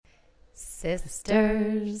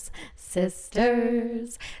Sisters,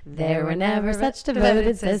 sisters, there were never such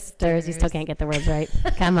devoted sisters. You still can't get the words right.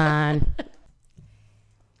 Come on.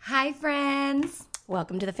 Hi, friends.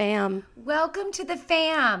 Welcome to the fam. Welcome to the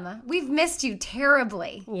fam. We've missed you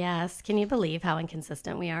terribly. Yes. Can you believe how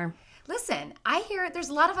inconsistent we are? Listen, I hear there's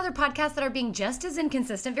a lot of other podcasts that are being just as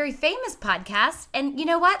inconsistent, very famous podcasts. And you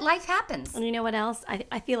know what? Life happens. And you know what else?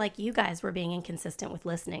 I feel like you guys were being inconsistent with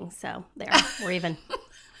listening. So there, we're even.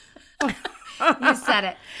 You said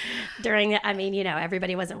it.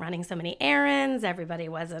 Everybody wasn't running so many errands. Everybody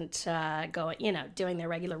wasn't doing their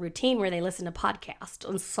regular routine where they listen to podcasts.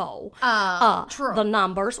 And so true. The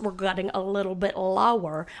numbers were getting a little bit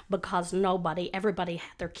lower because everybody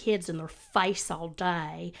had their kids in their face all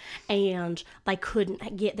day and they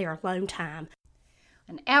couldn't get their alone time.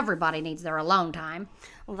 And everybody needs their alone time.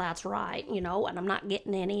 Well, that's right, and I'm not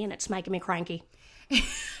getting any and it's making me cranky.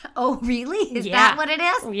 Oh, really? Is that what it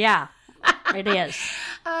is? Yeah, it is.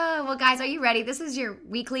 Well, guys, are you ready? This is your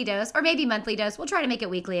weekly dose, or maybe monthly dose. We'll try to make it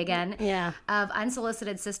weekly again. Yeah. Of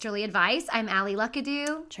unsolicited sisterly advice. I'm Allie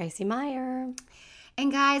Luckadoo. Tracy Meyer. And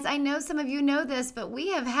guys, I know some of you know this, but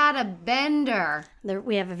we have had a bender.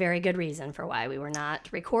 We have a very good reason for why we were not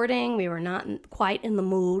recording. We were not quite in the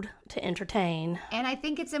mood to entertain. And I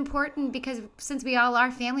think it's important because since we all are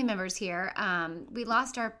family members here, we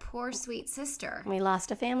lost our poor sweet sister. We lost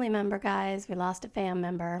a family member, guys. We lost a fam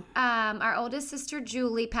member. Our oldest sister,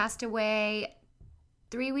 Julie, passed away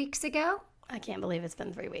 3 weeks ago. I can't believe it's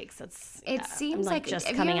been 3 weeks. It seems like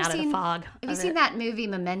just coming out of the fog. Have you seen that movie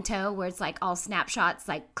Memento where it's like all snapshots,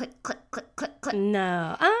 like click, click, click, click, click?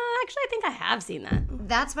 No. Actually, I think I have seen that.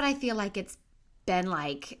 That's what I feel like it's been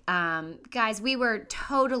like. Guys, we were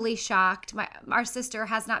totally shocked. Our sister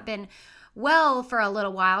has not been well for a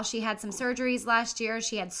little while. She had some surgeries last year.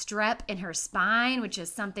 She had strep in her spine, which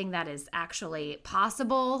is something that is actually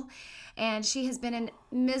possible. And she has been in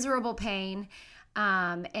miserable pain.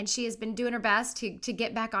 And she has been doing her best to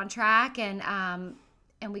get back on track. And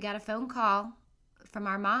we got a phone call from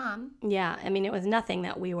our mom. Yeah. I mean, it was nothing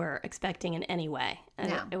that we were expecting in any way.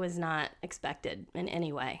 No. It was not expected in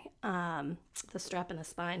any way. The strep in the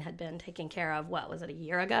spine had been taken care of, a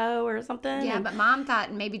year ago or something? Yeah, but mom thought,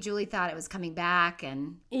 and maybe Julie thought it was coming back.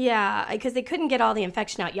 And yeah, because they couldn't get all the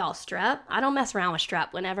infection out. Y'all, strep, I don't mess around with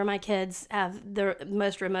strep. Whenever my kids have the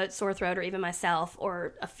most remote sore throat, or even myself,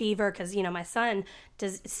 or a fever, because, my son,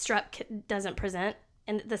 strep doesn't present.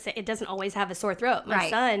 And it doesn't always have a sore throat. My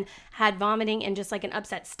son had vomiting and just like an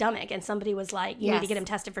upset stomach. And somebody was like, you need to get him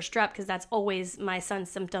tested for strep because that's always my son's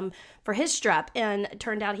symptom for his strep. And it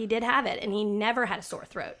turned out he did have it. And he never had a sore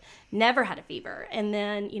throat, never had a fever. And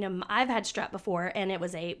then, I've had strep before and it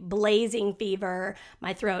was a blazing fever.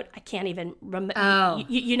 My throat, I can't even remember.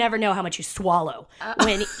 You never know how much you swallow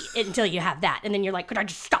until you have that. And then you're like, could I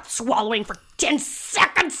just stop swallowing for 10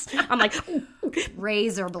 seconds? I'm like,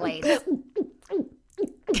 razor blades.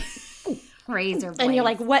 Razor blades. And you're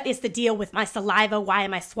like, what is the deal with my saliva? Why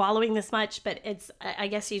am I swallowing this much? But I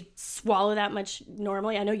guess you swallow that much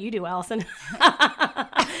normally. I know you do, Allison. But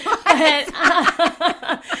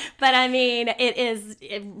I mean, it is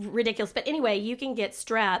ridiculous. But anyway, you can get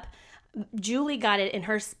strep. Julie got it in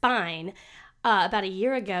her spine about a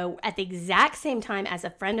year ago at the exact same time as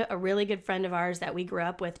a really good friend of ours that we grew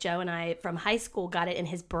up with, Joe and I, from high school, got it in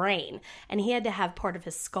his brain. And he had to have part of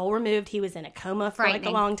his skull removed. He was in a coma for like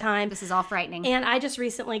a long time. This is all frightening. And I just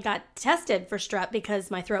recently got tested for strep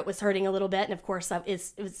because my throat was hurting a little bit. And of course, it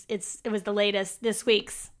was the latest. This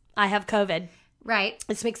week's, I have COVID. Right.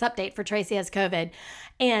 This week's update for Tracy has COVID.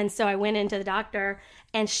 And so I went into the doctor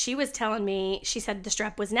and she was telling me, she said the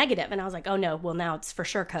strep was negative. And I was like, oh no, well now it's for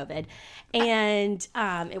sure COVID. And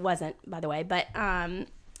it wasn't, by the way, but I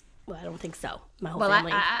don't think so. My whole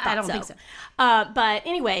family I don't think so. But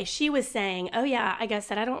anyway, she was saying, oh yeah, I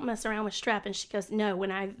said, I don't mess around with strep. And she goes, no,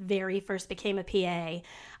 when I very first became a PA, I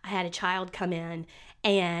had a child come in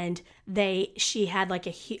and she had like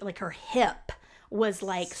her hip was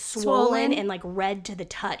like swollen and like red to the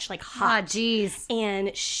touch, like hot. Oh, geez.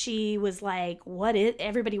 And she was like,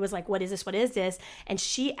 everybody was like, what is this? What is this? And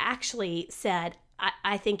she actually said,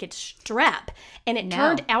 I think it's strep. And it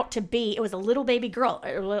turned out to be, it was a little baby girl,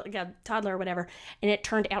 or like a toddler or whatever, and it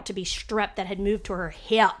turned out to be strep that had moved to her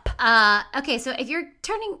hip. Okay, so if you're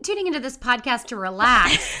tuning into this podcast to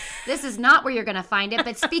relax, this is not where you're going to find it.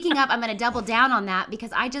 But speaking of, I'm going to double down on that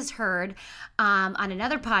because I just heard on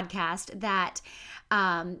another podcast that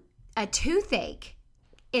a toothache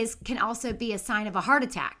can also be a sign of a heart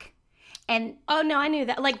attack. And Oh no, I knew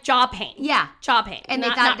that. Like jaw pain. yeah. Jaw pain. And they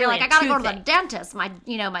Not- thought, not they're really like, a I gotta go to the toothache. dentist. My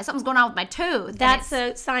something's going on with my tooth. And That's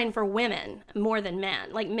it's- a sign for women more than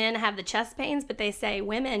men. Like men have the chest pains, but they say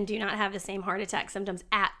women do not have the same heart attack symptoms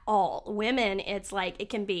at all. Women, it's like it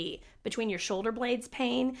can be between your shoulder blades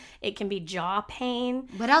pain, it can be jaw pain.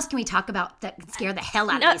 what else can we talk about that can scare the hell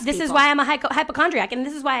out No, of these this is people? why I'm a hypochondriac, and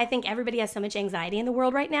this is why I think everybody has so much anxiety in the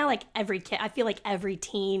world right now. Like every kid, I feel like every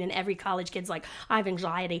teen and every college kid's like, I have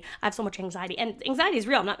anxiety. I have so much anxiety, and anxiety is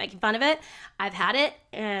real. I'm not making fun of it. I've had it,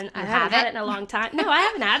 and I haven't had it in a long time. No, I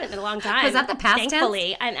haven't had it in a long time. Was that the past tense?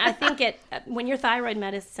 Thankfully, and I think it when your thyroid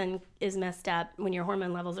medicine is messed up, when your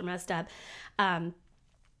hormone levels are messed up.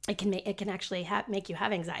 It can actually make you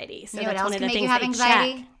have anxiety. So You know what that's else one of can the make things you have they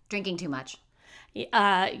anxiety? check. Drinking too much.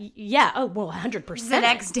 Yeah. Oh, well, 100%. The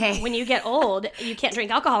next day. When you get old, you can't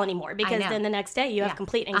drink alcohol anymore because know. then the next day you have Yeah.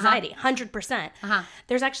 complete anxiety. 100%. Uh-huh.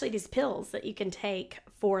 There's actually these pills that you can take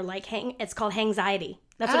for like it's called hangxiety.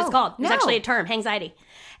 That's what Oh, it's called. There's no. actually a term, hangxiety.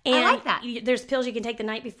 And like that. There's pills you can take the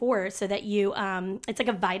night before so that you, it's like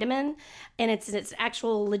a vitamin and it's an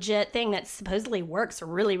actual legit thing that supposedly works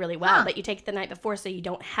really, really well. Huh. But you take it the night before so you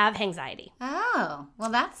don't have hangxiety. Oh,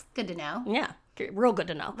 well, that's good to know. Yeah. Real good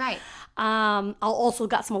to know. Right. I'll also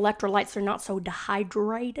got some electrolytes. So they're not so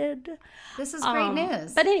dehydrated. This is great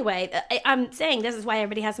news. But anyway, I'm saying this is why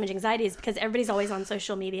everybody has so much anxiety is because everybody's always on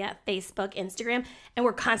social media, Facebook, Instagram, and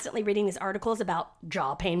we're constantly reading these articles about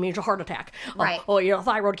jaw pain means a heart attack. Right.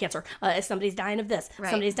 Thyroid cancer. Somebody's dying of this. Right.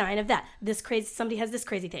 Somebody's dying of that. Somebody has this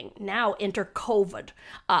crazy thing. Now enter COVID.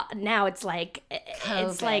 Now it's like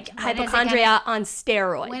COVID. like When is it hypochondria on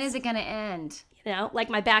steroids. when is it going to end? You know, like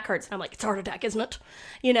my back hurts, and I'm like, it's a heart attack, isn't it?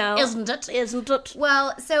 You know, Isn't it? Isn't it?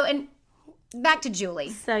 Well, and back to Julie.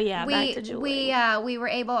 So yeah, back to Julie. We were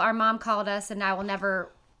able. Our mom called us, and I will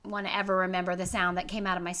never want to ever remember the sound that came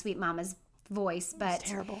out of my sweet mama's voice. But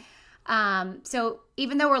Terrible. so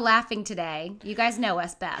even though we're laughing today, you guys know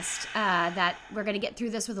us best. That we're going to get through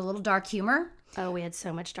this with a little dark humor. Oh, we had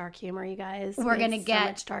so much dark humor, you guys. We're We had gonna so get-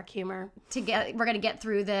 much dark humor. We're going to get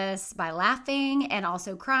through this by laughing and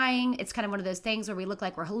also crying. It's kind of one of those things where we look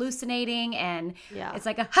like we're hallucinating, and Yeah. it's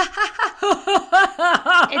like a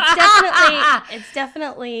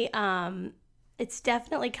It's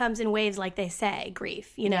definitely comes in waves, like they say,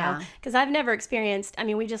 grief, you know, Yeah. because I've never experienced, I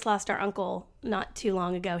mean, we just lost our uncle not too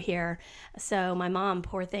long ago here. So my mom,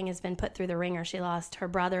 poor thing, has been put through the ringer. She lost her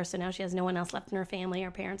brother. So now she has no one else left in her family. Her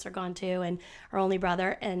parents are gone too, and her only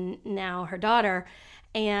brother, and now her daughter.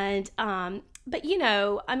 And, but you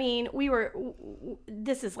know, I mean,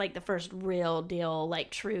 this is like the first real deal,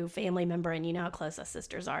 like true family member, and you know how close us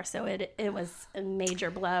sisters are. So it was a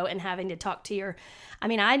major blow, and having to talk to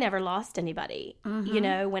I never lost anybody, you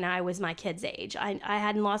know, when I was my kid's age. I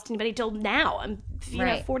hadn't lost anybody till now. I'm,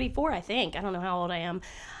 Right. 44, I think. I don't know how old I am.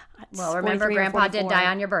 well, remember 43 or Grandpa did 44.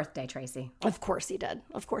 die on your birthday, Tracy. Of course he did.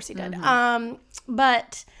 Of course he did. Mm-hmm.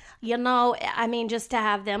 But you know, I mean, just to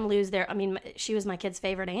have them lose she was my kid's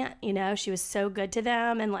favorite aunt, you know, she was so good to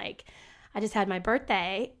them. And like, I just had my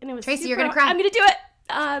birthday and it was Tracy, you're super gonna cry. I'm going to do it.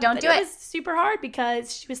 Don't but do it. was super hard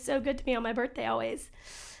because she was so good to me on my birthday always.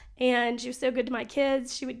 And she was so good to my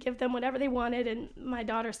kids. She would give them whatever they wanted. And my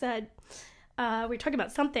daughter said, we were talking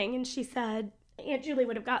about something, and she said, Aunt Julie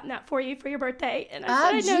would have gotten that for you for your birthday. And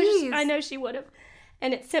I said, geez. I know she would have.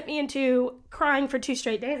 And it sent me into crying for 2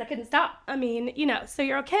 straight days. I couldn't stop. I mean, you know, so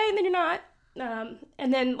you're okay, and then you're not.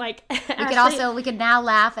 And then, like, We could now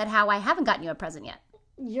laugh at how I haven't gotten you a present yet.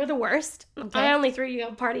 you're the worst. Okay. I only threw you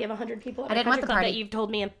a party of 100 people at I didn't want country the club party. that you've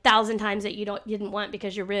told me 1,000 times that you didn't want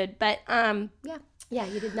because you're rude. But Yeah. yeah,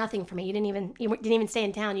 you did nothing for me. You didn't even stay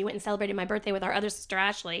in town. You went and celebrated my birthday with our other sister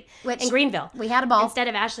Ashley in Greenville. We had a ball. Instead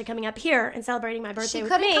of Ashley coming up here and celebrating my birthday She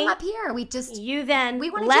with couldn't me. come up here. We Then We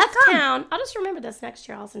wanted you to left come. town. I'll just remember this next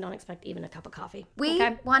year. Allison, don't expect even a cup of coffee.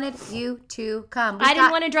 Okay? wanted you to come. I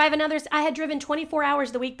didn't want to drive I had driven 24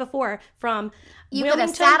 hours the week before from You could have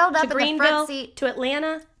Wilmington saddled up to in the front Greenville seat. to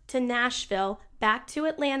Atlanta to Nashville, back to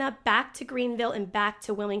Atlanta, back to Greenville, and back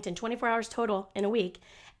to Wilmington. 24 hours total in a week.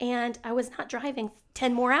 And I was not driving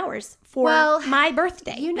 10 more hours for my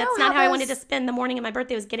birthday. you know That's not how how I those- wanted to spend the morning of my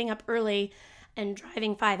birthday, was getting up early and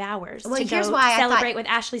driving 5 hours to here's go why I celebrate thought- with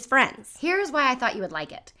Ashley's friends. Here's why I thought you would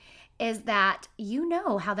like it, is that you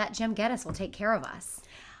know how that Jim Geddes will take care of us.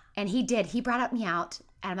 And he did. He brought me out,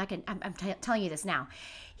 and I'm telling you this now.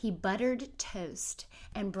 He buttered toast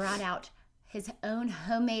and brought out his own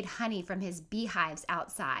homemade honey from his beehives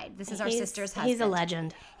outside. This is our sister's husband. He's a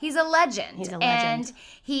legend. He's a legend. He's a legend. And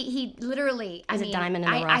he literally, He's a diamond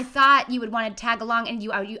in the I rough. thought you would want to tag along, and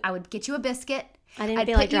I would get you a biscuit. I didn't I'd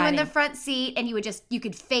feel put like you in driving. the front seat, and you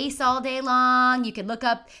could face all day long. You could look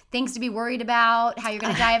up things to be worried about, how you're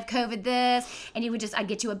going to die of COVID this, and I'd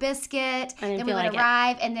get you a biscuit. I didn't Then we feel would like it.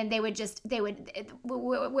 arrive, and then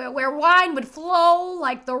where wine would flow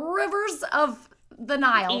like the rivers of the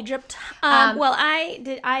Nile. Egypt. Well,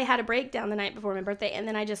 I had a breakdown the night before my birthday, and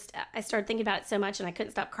then I started thinking about it so much, and I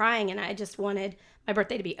couldn't stop crying, and I just wanted my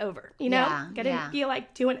birthday to be over. You know, I didn't feel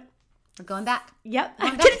like doing it. We're going back. Yep,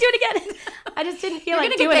 I'm gonna do it again. I just didn't feel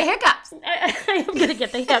like doing You're gonna get the hiccups. I am gonna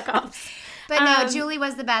get the hiccups. But no, Julie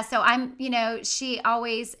was the best. So she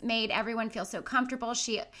always made everyone feel so comfortable.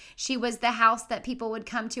 She was the house that people would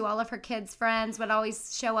come to. All of her kids' friends would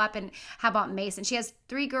always show up. And how about Mason? She has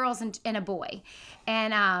 3 girls and a boy.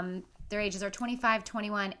 And their ages are 25,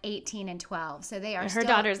 21, 18, and 12. So they are Her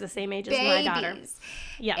daughter's the same age as my daughter.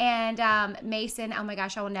 Yeah. And Mason, oh my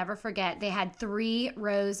gosh, I will never forget. They had 3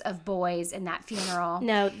 rows of boys in that funeral.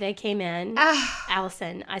 No, they came in.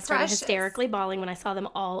 Allison, I started hysterically bawling when I saw them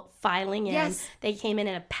all filing in. Yes. They came in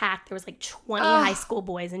a pack. There was like 20 high school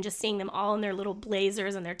boys, and just seeing them all in their little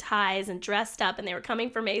blazers and their ties and dressed up, and they were coming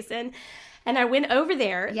for Mason. And I went over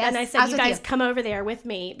there, and I said, you guys come over there with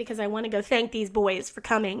me because I want to go thank these boys for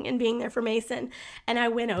coming and being there for Mason. And I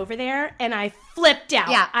went over there, and I flipped out.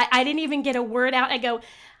 Yeah. I didn't even get a word out. I go,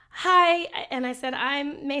 hi, and I said,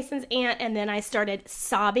 I'm Mason's aunt, and then I started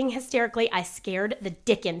sobbing hysterically. I scared the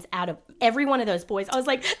dickens out of every one of those boys. I was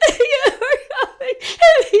like, thank you for coming.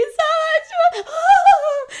 Thank you so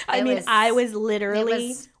much. I was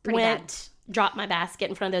literally dropped my basket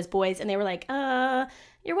in front of those boys, and they were like,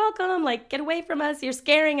 you're welcome. Like, get away from us. You're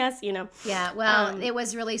scaring us, you know. Yeah, well, it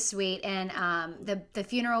was really sweet. And the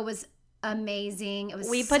funeral was amazing. It was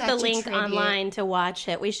We put the link online to watch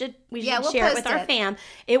it. We should share it with our fam.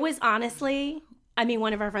 It was honestly,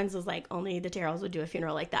 one of our friends was like, only the Terrells would do a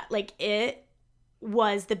funeral like that. Like, it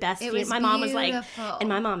was the best funeral. My mom was like, and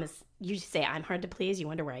my mom is, you say I'm hard to please, you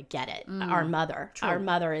wonder where I get it. Our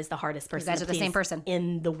mother is the hardest person to please, the same person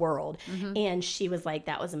in the world. Mm-hmm. And she was like,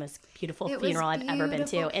 that was the most beautiful funeral I've ever been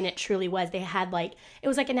to. And it truly was. They had it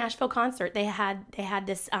was like a Nashville concert. They had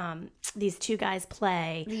this these 2 guys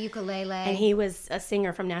play the ukulele, and he was a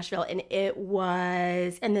singer from Nashville, and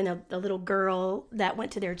and then a little girl that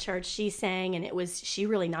went to their church, she sang, and she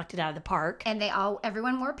really knocked it out of the park. And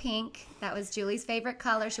everyone wore pink. That was Julie's favorite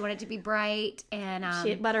color. She wanted it to be bright, and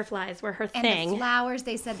butterflies were her and thing. The flowers,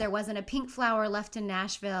 they said there wasn't a pink flower left in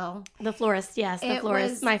Nashville. The florist, yes, the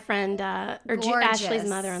florist. My friend, Ashley's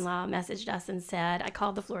mother-in-law, messaged us and said, I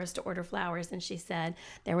called the florist to order flowers, and she said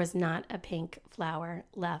there was not a pink flower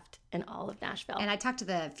left in all of Nashville. And I talked to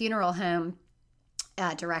the funeral home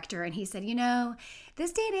director, and he said,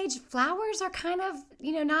 this day and age, flowers are kind of,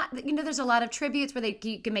 not, there's a lot of tributes where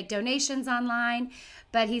you can make donations online,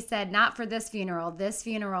 but he said, not for this funeral. This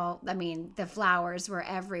funeral, the flowers were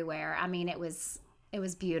everywhere. It was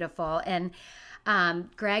beautiful. And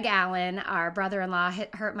Greg Allen, our brother-in-law,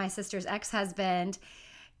 my sister's ex-husband,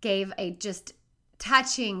 gave a just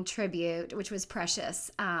touching tribute, which was precious.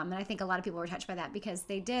 And I think a lot of people were touched by that because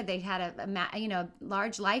they had a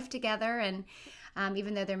large life together, and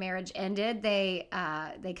even though their marriage ended, they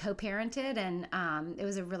co-parented, and it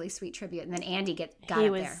was a really sweet tribute. And then Andy got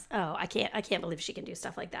up there. Oh, I can't believe she can do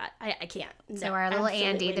stuff like that. I can't. So our little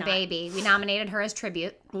Andy, the baby, we nominated her as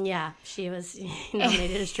tribute. Yeah, she was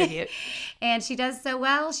nominated as tribute, and she does so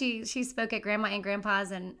well. She spoke at Grandma and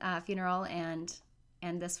Grandpa's funeral, and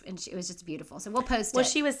it was just beautiful. So we'll post it. Well,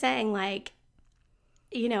 she was saying I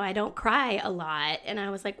don't cry a lot, and I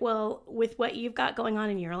was like, well, with what you've got going on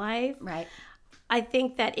in your life, right? I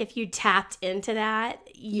think that if you tapped into that,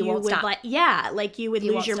 you won't would stop. You would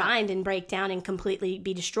lose your mind and break down and completely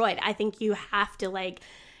be destroyed. I think you have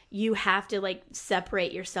to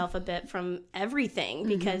separate yourself a bit from everything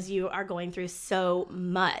because you are going through so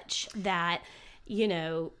much that,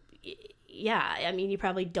 you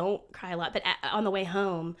probably don't cry a lot. But on the way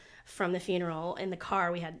home from the funeral in the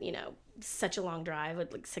car, we had, such a long drive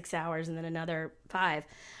with 6 hours and then another 5.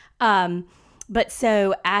 But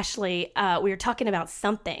so Ashley, we were talking about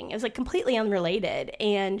something. It was completely unrelated.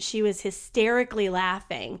 And she was hysterically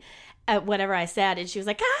laughing at whatever I said. And she was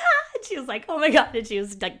like, ah! And she was like, oh my God. And she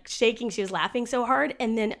was shaking. She was laughing so hard.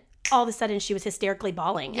 And then all of a sudden she was hysterically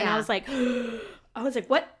bawling. Yeah. And I was like,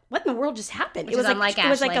 what in the world just happened? It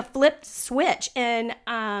was like a flipped switch. And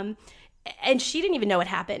and she didn't even know what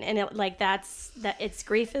happened. And its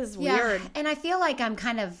grief is weird. And I feel like I'm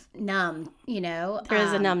kind of numb, There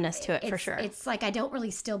is a numbness to it for sure. It's like I don't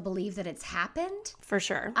really still believe that it's happened. For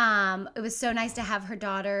sure. It was so nice to have her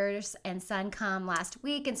daughters and son come last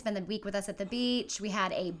week and spend the week with us at the beach. We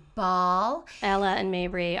had a ball. Ella and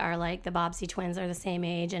Mabry are like the Bobbsey twins, are the same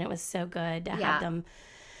age, and it was so good to have them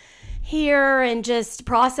here and just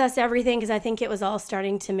process everything, because I think it was all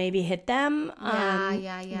starting to maybe hit them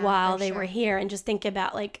while they were here. And just think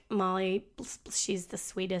about like Molly, she's the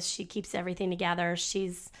sweetest. She keeps everything together.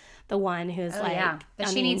 She's the one who's but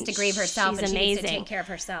she needs to grieve herself, and she needs to take care of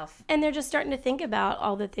herself. And they're just starting to think about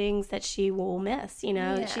all the things that she will miss.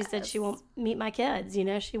 Yes. She said she won't meet my kids.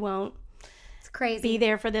 She won't. It's crazy. Be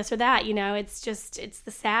there for this or that. It's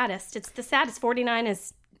the saddest. It's the saddest. 49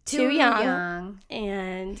 is too young.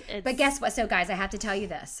 But guess what? So guys, I have to tell you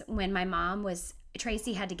this. When my mom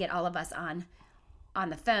Tracy had to get all of us on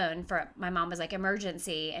the phone my mom was like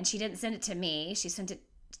emergency, and she didn't send it to me. She sent it.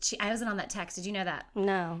 I wasn't on that text. Did you know that?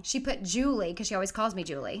 No. She put Julie, because she always calls me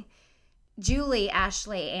Julie. Julie,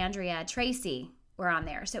 Ashley, Andrea, Tracy were on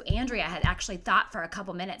there. So Andrea had actually thought for a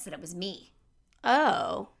couple minutes that it was me.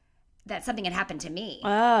 Oh. That something had happened to me.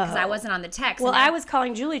 Oh. Because I wasn't on the text. Well, I was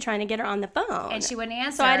calling Julie trying to get her on the phone. And she wouldn't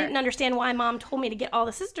answer. So I didn't understand why Mom told me to get all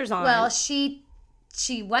the sisters on. Well, she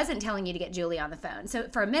wasn't telling you to get Julie on the phone. So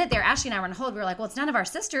for a minute there, Ashley and I were on hold. We were like, well, it's none of our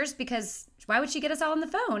sisters, because why would she get us all on the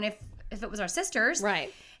phone if it was our sisters?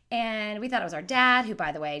 Right. And we thought it was our dad, who,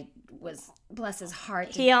 by the way, was, bless his heart.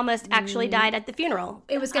 He almost actually died at the funeral.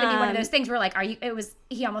 It was going to be one of those things where, like,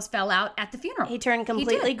 he almost fell out at the funeral. He turned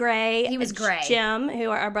completely gray. He was gray. Jim, who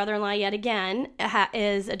our brother-in-law yet again,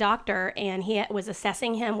 is a doctor, and he was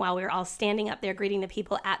assessing him while we were all standing up there greeting the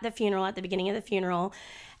people at the funeral, at the beginning of the funeral.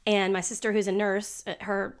 And my sister, who's a nurse, it's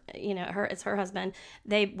her husband,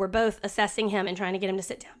 they were both assessing him and trying to get him to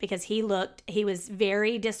sit down, because he was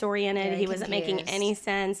very disoriented. He wasn't making any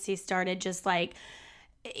sense. He started just like,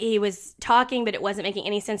 he was talking, but it wasn't making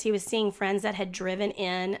any sense. He was seeing friends that had driven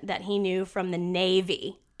in that he knew from the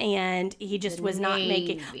Navy. And he just was not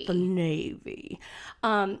making the Navy.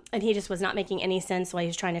 And he just was not making any sense while he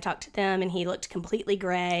was trying to talk to them. And he looked completely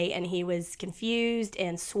gray, and he was confused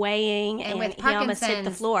and swaying, and with he almost hit the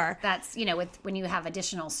floor. That's, when you have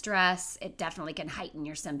additional stress, it definitely can heighten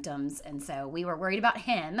your symptoms. And so we were worried about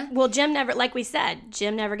him. Well, Jim never, like we said,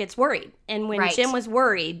 Jim never gets worried. And when Jim was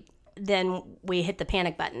worried, then we hit the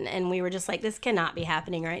panic button, and we were just like, this cannot be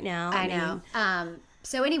happening right now. I know.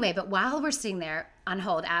 So anyway, but while we're sitting there on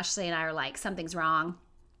hold, Ashley and I are like, something's wrong.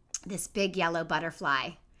 This big yellow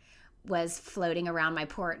butterfly was floating around my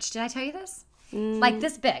porch. Did I tell you this? Like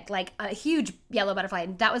this big, like a huge yellow butterfly.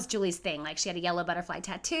 That was Julie's thing. Like she had a yellow butterfly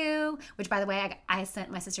tattoo, which, by the way, I sent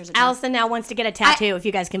my sisters a Allison now wants to get a tattoo, if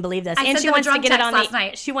you guys can believe this. And she wants to get it on last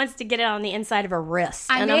night. She wants to get it on the inside of her wrist.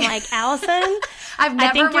 I'm like, Allison, I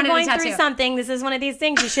think you're going through something. This is one of these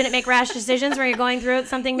things. You shouldn't make rash decisions when you're going through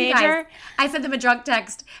something major. Guys, I sent them a drunk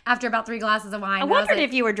text after about 3 glasses of wine. I wondered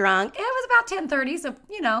if you were drunk. It was about 10:30, so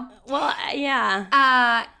Well,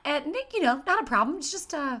 yeah. And not a problem. It's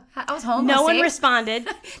just I was home. No one responded.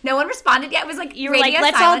 No one responded. Yeah, it was like you were like,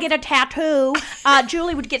 let's all get a tattoo.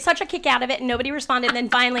 Julie would get such a kick out of it, and nobody responded. And then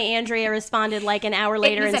finally, Andrea responded like an hour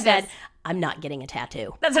later and said, I'm not getting a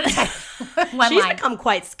tattoo. That's what I said. She's become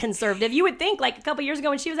quite conservative. You would think like a couple years ago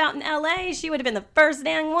when she was out in LA, she would have been the first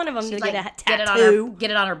dang one of them to get a tattoo.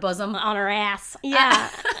 Get it on her bosom. On her ass. Yeah.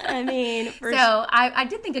 I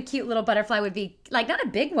did think a cute little butterfly would be, like, not a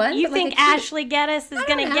big one. You think Ashley Geddes is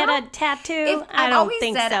going to get a tattoo? I don't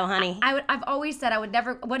think so, honey. I've always said I would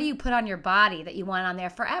never, what do you put on your body that you want on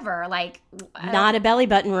there forever? Like, not a belly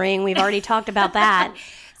button ring. We've already talked about that.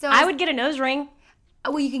 So I would get a nose ring.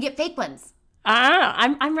 Well, you can get fake ones.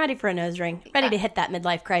 I'm ready for a nose ring. Ready to hit that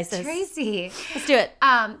midlife crisis. Tracy. Let's do it.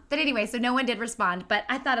 But anyway, so no one did respond. But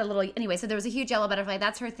I thought anyway, so there was a huge yellow butterfly.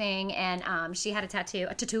 That's her thing. And she had a tattoo.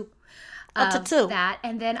 That.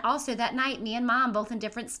 And then also that night, me and Mom, both in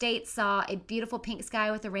different states, saw a beautiful pink sky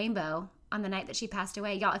with a rainbow on the night that she passed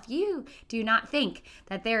away. Y'all, if you do not think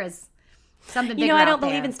that there is something bigger I don't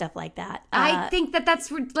believe in stuff like that. I think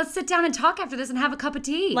that's, let's sit down and talk after this and have a cup of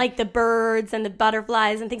tea. Like the birds and the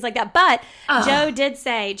butterflies and things like that. But Joe did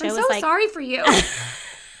say, I'm so sorry for you.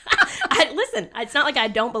 Listen, it's not like I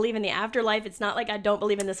don't believe in the afterlife. It's not like I don't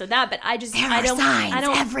believe in this or that, but I don't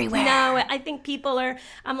signs everywhere. No, I think people are,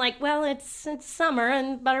 I'm like, well, it's summer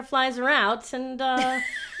and butterflies are out and,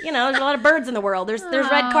 there's a lot of birds in the world. There's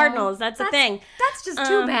red cardinals. That's a thing. That's just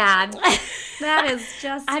too bad. That is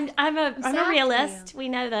just. I'm a Exactly. realist. We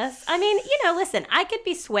know this. I mean, listen, I could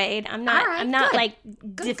be swayed. I'm not. All right, I'm not good. like.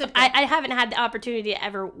 Good. I haven't had the opportunity to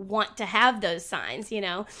ever want to have those signs,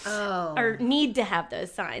 Oh. or need to have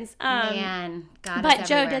those signs. Man, God But is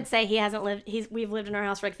Joe everywhere. did say he hasn't lived. We've lived in our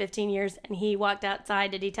house for like 15 years, and he walked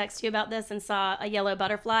outside. Did he text you about this? And saw a yellow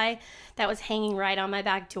butterfly that was hanging right on my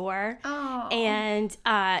back door. Oh. And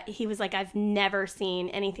he was like, "I've never seen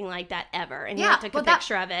anything like that ever." And he Yeah, took well, a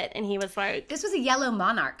picture of it, and he was like, This was a yellow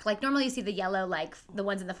monarch. Like normally you see the yellow, like the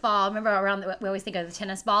ones in the fall. Remember around we always think of the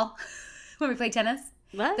tennis ball when we play tennis.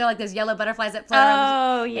 "What?" They're like those yellow butterflies that float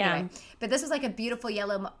around. Oh, yeah. Anyway, but this was like a beautiful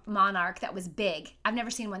yellow monarch that was big. I've never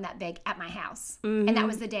seen one that big at my house. And that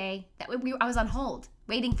was the day that I was on hold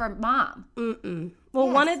waiting for Mom. Well,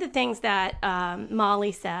 Yes. one of the things that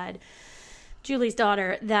Molly said, Julie's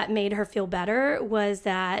daughter, that made her feel better was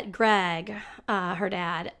that Greg, her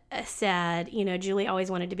dad, said, Julie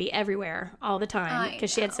always wanted to be everywhere all the time I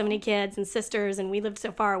because she had so many kids and sisters, and we lived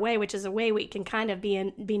so far away, which is a way we can kind of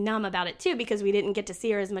be numb about it too, because we didn't get to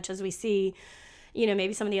see her as much as we see,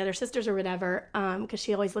 maybe some of the other sisters or whatever, because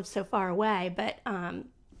she always lived so far away. But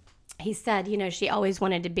he said, she always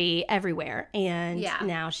wanted to be everywhere, and Yeah.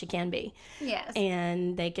 now she can be. Yes.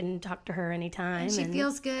 And they can talk to her anytime. She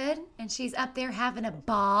feels good, and she's up there having a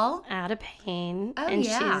ball. out of pain. Oh, and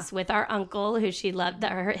yeah. she's with our uncle, who she loved.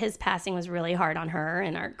 His passing was really hard on her,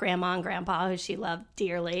 and our grandma and grandpa, who she loved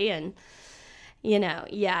dearly. And, you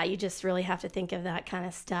just really have to think of that kind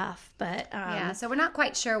of stuff. But, Yeah, so we're not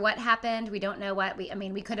quite sure what happened. We don't know what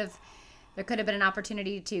there could have been an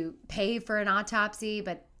opportunity to pay for an autopsy,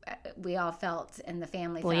 but we all felt, and the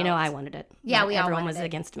family felt. well, I wanted it. Yeah, But we all everyone wanted was it.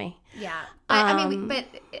 against me. Yeah. But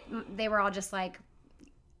they were all just like,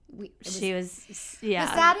 She was, yeah.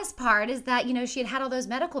 The saddest part is that, she had all those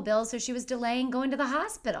medical bills, so she was delaying going to the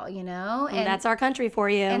hospital, and that's our country for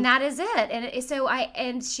you. and that is it.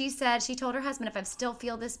 And she said, she told her husband, if I still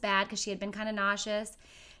feel this bad, because she had been kind of nauseous,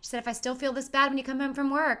 she said, if I still feel this bad when you come home from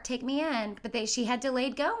work, take me in. But she had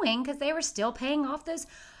delayed going because they were still paying off those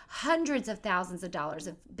hundreds of thousands of dollars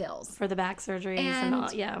of bills. for the back surgeries and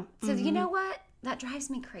all. Yeah. So you know what? That drives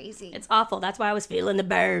me crazy. It's awful. That's why I was feeling the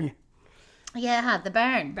burn. Yeah, the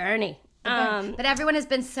burn. Bernie. But everyone has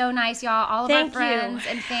been so nice, y'all. All of Thank our you. friends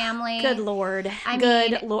and family. Good Lord. I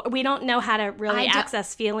Good mean, Lord. We don't know how to really I don't-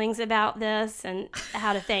 access feelings about this and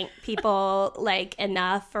how to thank people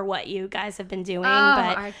enough for what you guys have been doing. Oh,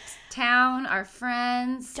 but our town, our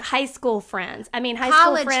friends. high school friends. I mean, high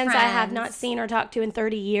College school friends I have not friends. seen or talked to in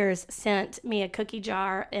 30 years sent me a cookie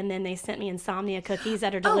jar, and then they sent me insomnia cookies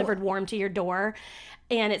that are delivered warm to your door.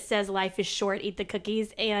 And it says, life is short, eat the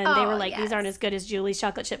cookies. And they were like, these aren't as good as Julie's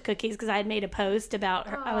chocolate chip cookies, because I had made a post about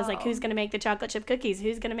her. I was like, who's going to make the chocolate chip cookies?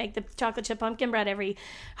 Who's going to make the chocolate chip pumpkin bread every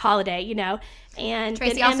holiday, And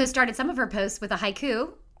Tracy then- also started some of her posts with a haiku.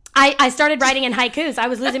 I started writing in haikus. I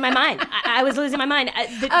was losing my mind. I was losing my mind.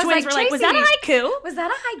 The I was twins like, were like, was that a Tracy, haiku? Was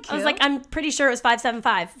that a haiku? I was like, I'm pretty sure it was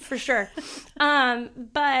 575 for sure.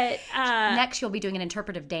 But next you'll be doing an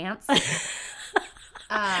interpretive dance.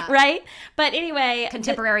 right. But anyway,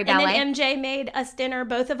 Contemporary ballet. And then MJ made us dinner,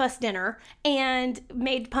 both of us dinner, and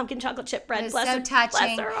made pumpkin chocolate chip bread. It was Bless so her,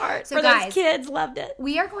 touching. Bless her heart. So for guys, those kids, loved it.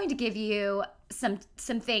 We are going to give you some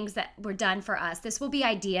things that were done for us. This will be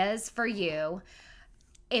ideas for you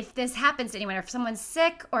if this happens to anyone, or if someone's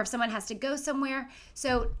sick, or if someone has to go somewhere.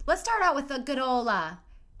 So let's start out with the good old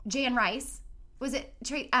Jan Rice. Was it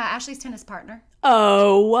Ashley's tennis partner?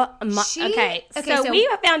 Oh, my, She- okay. okay, So so- we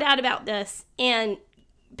found out about this and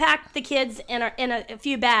packed the kids in a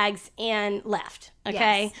few bags and left.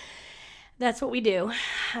 Okay. Yes. That's what we do.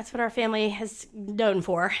 That's what our family is known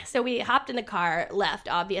for. So we hopped in the car, left,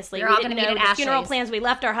 obviously. You're We all didn't gonna meet know at the funeral Ashley's. plans. We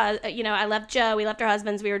left I left Joe. We left our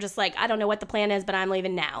husbands. We were just like, I don't know what the plan is, but I'm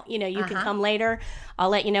leaving now. You can come later. I'll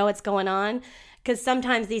let you know what's going on. Because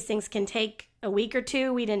sometimes these things can take a week or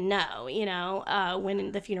two. We didn't know,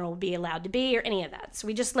 when the funeral would be allowed to be or any of that. So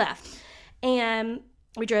we just left. And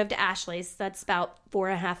we drove to Ashley's. That's about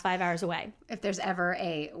 4.5, 5 hours away. If there's ever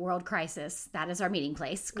a world crisis, that is our meeting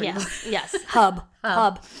place. Yes. Hub.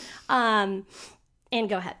 And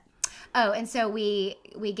go ahead. Oh, and so we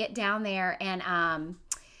get down there, and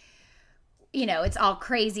it's all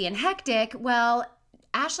crazy and hectic. Well,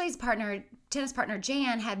 Ashley's tennis partner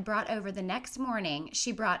Jan had brought over the next morning.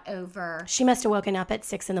 She brought over She must have woken up at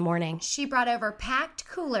 6 a.m. packed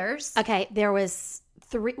coolers. Okay, there was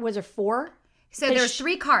 3. Was there 4? So there's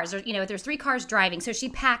 3 cars. There's 3 cars driving. So she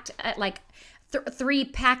packed 3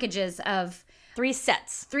 packages of 3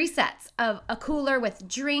 sets. 3 sets of a cooler with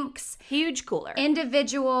drinks, Huge cooler.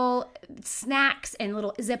 individual snacks, and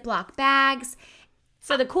little Ziploc bags.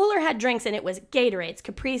 So the cooler had drinks in it. Was Gatorades,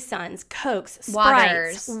 Capri Suns, Cokes,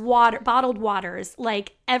 Waters. Sprites, bottled waters,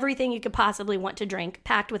 like everything you could possibly want to drink,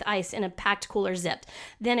 packed with ice in a packed cooler zipped.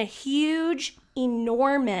 Then a huge,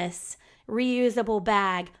 enormous reusable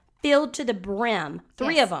bag filled to the brim,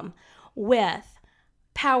 3 of them, with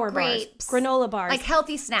Power Grapes. bars, granola bars, Like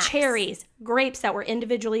healthy snacks. cherries, grapes that were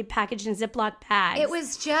individually packaged in Ziploc bags. It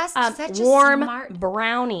was just such warm a smart...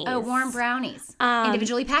 brownies. Oh, warm brownies.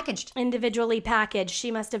 Individually packaged. Individually packaged.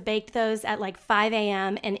 She must have baked those at like 5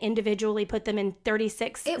 a.m. and individually put them in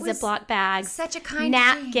 36 It was Ziploc bags. such a kind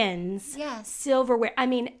napkins, thing. Yes. silverware. I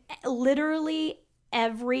mean, literally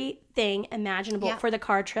everything imaginable Yep. for the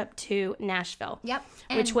car trip to Nashville. Yep.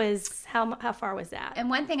 Which And- was, how far was that? And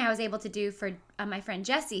one thing I was able to do for my friend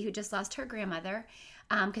Jessie, who just lost her grandmother,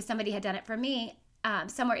 because somebody had done it for me,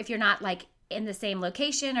 somewhere, if you're not like in the same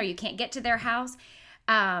location or you can't get to their house,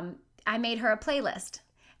 I made her a playlist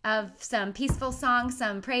of some peaceful songs,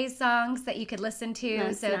 some praise songs that you could listen to.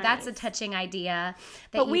 That's That's a nice. touching idea.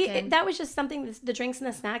 That But you can, that was just something, the drinks and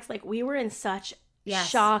the snacks, like we were in such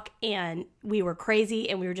Yes. shock and we were crazy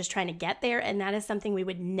and we were just trying to get there. And that is something we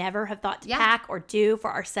would never have thought to Yeah. pack or do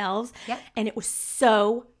for ourselves. Yep. And it was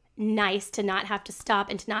so nice to not have to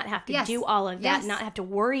stop and to not have to Yes. do all of that, Yes. not have to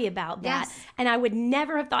worry about that. Yes. And I would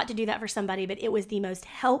never have thought to do that for somebody, but it was the most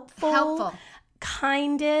helpful.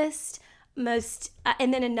 Kindest, most,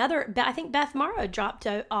 and then I think Beth Morrow dropped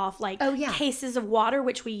off like Oh, yeah. cases of water,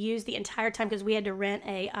 which we used the entire time because we had to rent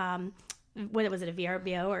a, what was it, a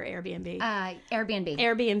VRBO or Airbnb? Airbnb.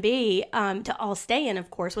 Airbnb to all stay in, of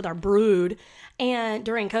course, with our brood, and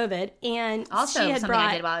during COVID. And Also, she had something I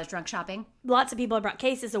brought did while I was drunk shopping. lots of people had brought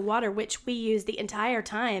cases of water, which we used the entire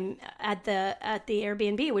time at the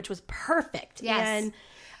Airbnb, which was perfect. Yes. And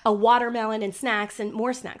a watermelon and snacks and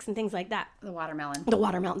more snacks and things like that. The watermelon.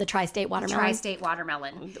 The tri-state watermelon. Tri-state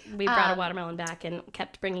watermelon. We brought a watermelon back and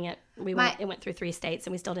kept bringing it. It went through 3 states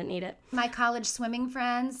and we still didn't eat it. My college swimming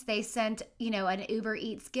friends, they sent, an Uber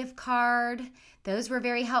Eats gift card. Those were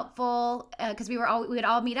very helpful because we would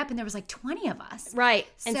all meet up and there was like 20 of us. Right.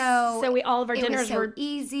 And so we all of our it dinners was so were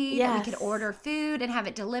easy that we Yes. could order food and have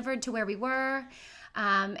it delivered to where we were.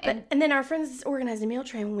 And then our friends organized a meal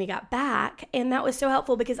train when we got back, and that was so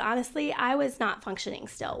helpful because honestly, I was not functioning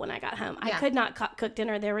still when I got home. I could not cook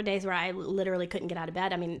dinner. There were days where I literally couldn't get out of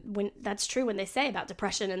bed. I mean, when that's true when they say about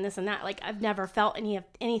depression and this and that. Like I've never felt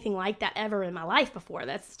anything like that ever in my life before.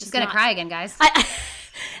 That's just gonna not, cry again, guys.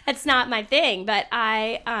 That's not my thing, but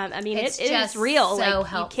I mean, It's it is just real. so Like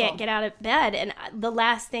helpful. you can't get out of bed, and the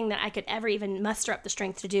last thing that I could ever even muster up the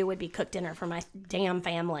strength to do would be cook dinner for my damn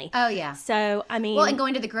family. Oh, yeah. So I mean, Well, and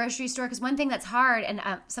going to the grocery store, because one thing that's hard, and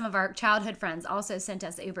some of our childhood friends also sent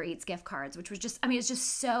us Uber Eats gift cards, which was just, it's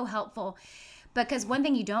just so helpful. Because one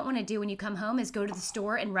thing you don't want to do when you come home is go to the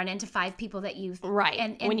store and run into 5 people that you've... Right,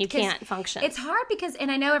 and when you 'cause can't function. It's hard because,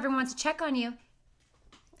 and I know everyone wants to check on you.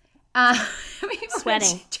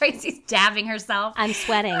 Sweating. Tracy's dabbing herself. I'm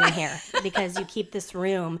sweating in here because you keep this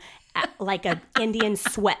room like an Indian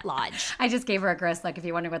sweat lodge. I just gave her a gross look if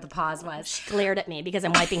you wonder what the pause was. Glared at me because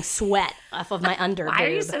I'm wiping sweat off of my under Why are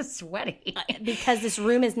you boob. so sweaty? Because this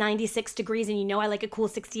room is 96 degrees and you know I like a cool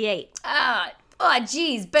 68. Oh,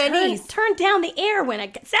 geez, Bernice. Turn down the air when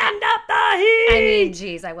I send up the heat. I mean,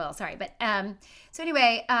 geez, I will. Sorry. But so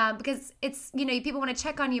anyway, because it's, people want to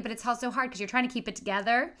check on you, but it's also hard because you're trying to keep it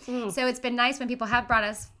together. So it's been nice when people have brought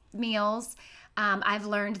us meals. I've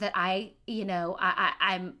learned that I'm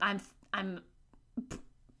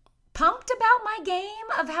pumped about my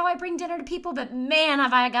game of how I bring dinner to people, but man,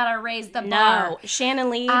 have I got to raise the bar. No, Shannon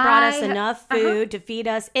Lee brought us enough food to feed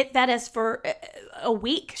us. It fed us for a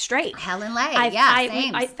week straight. Helen Lay,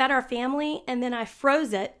 same. I fed our family and then I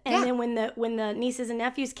froze it. And Yeah. then when the nieces and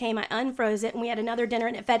nephews came, I unfroze it and we had another dinner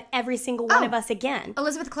and it fed every single one of us again.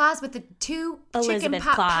 Elizabeth Claus with the 2 chicken Elizabeth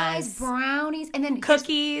pot Claus. pies, brownies, and then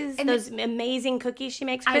Cookies, and those amazing cookies she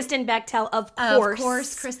makes. Kristen Bechtel, of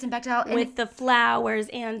course, Kristen Bechtel. And with the flowers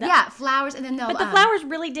and the, flowers, and then But the flowers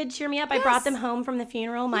really did cheer me up. I brought Yes. them home from the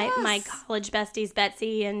funeral. My Yes. college besties,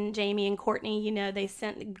 Betsy and Jamie and Courtney, they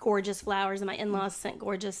sent gorgeous flowers, and my in-laws sent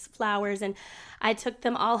gorgeous flowers. And I took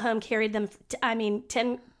them all home, carried them,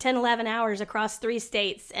 10, 11 hours across 3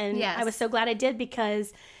 states. And Yes. I was so glad I did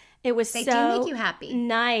because it was They so do make you happy.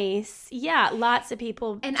 nice. Yeah, lots of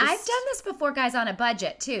people. And just- I've done this before, guys, on a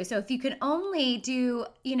budget too. So if you can only do,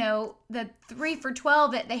 the 3 for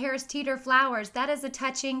 $12 at the Harris Teeter Flowers, that is a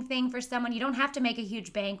touching thing for someone. You don't have to make a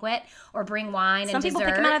huge banquet or bring wine Some and people dessert.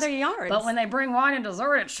 pick them out of their yards. But when they bring wine and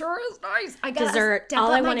dessert, it sure is nice. I got Dessert.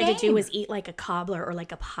 All I wanted to do was eat like a cobbler or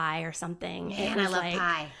like a pie or something. Man, I love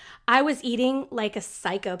pie. I was eating like a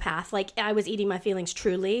psychopath. Like I was eating my feelings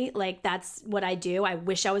truly. Like that's what I do. I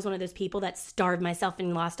wish I was one of those people that starved myself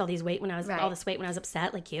and lost all this weight when I was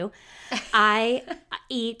upset, like you. I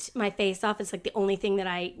eat my face off. It's like the only thing that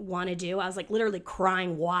I want to do. I was like literally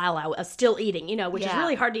crying while I was still eating, which is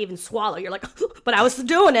really hard to even swallow. You're like, but I was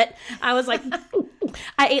doing it. I was like,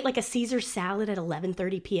 I ate like a Caesar salad at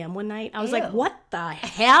 11:30 p.m. one night. I was like, what the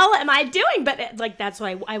hell am I doing? But like, that's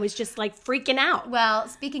why I was just like freaking out. Well,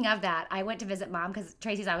 speaking of that, I went to visit Mom because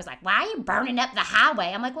Tracy's always like, why are you burning up the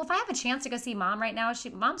highway? I'm like, well, if I have a chance to go see Mom right now,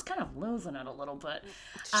 Mom's kind of losing it a little bit.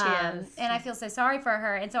 She is. And I feel so sorry for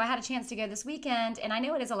her. And so I had a chance to go this weekend, and I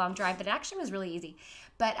know it is a long drive, but it actually was really easy.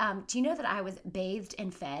 But do you know that I was bathed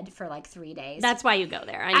and fed for like 3 days? That's why you go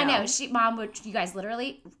there. I know. Mom would, you guys,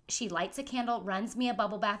 literally, she lights a candle, runs me a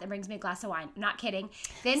bubble bath, and brings me a glass of wine. I'm not kidding.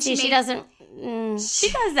 Then she doesn't.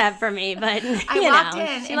 She does that for me, but I walked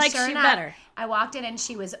in, she likes you better. I walked in and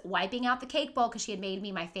she was wiping out the cake bowl because she had made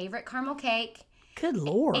me my favorite caramel cake. Good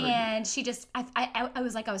Lord. And she just, I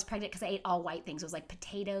was like I was pregnant because I ate all white things. It was like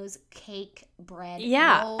potatoes, cake, bread,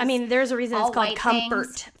 rolls, I mean, there's a reason it's called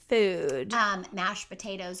comfort food. Mashed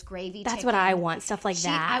potatoes, gravy, That's chicken. what I want, stuff like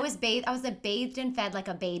that. I was bathed and fed like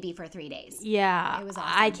a baby for 3 days. Yeah. It was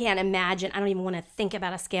awesome. I can't imagine. I don't even want to think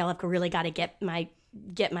about a scale. I've really got to get my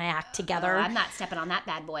act together. I'm not stepping on that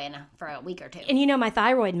bad boy for a week or two. And my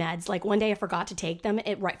thyroid meds, like one day I forgot to take them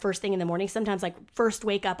right first thing in the morning. Sometimes like first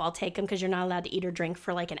wake up, I'll take them because you're not allowed to eat or drink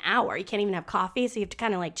for like an hour. You can't even have coffee. So you have to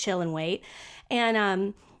kind of like chill and wait.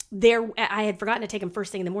 And, I had forgotten to take them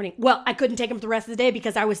first thing in the morning. Well, I couldn't take them the rest of the day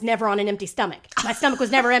because I was never on an empty stomach. My stomach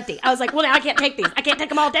was never empty. I was like, well, now I can't take these. I can't take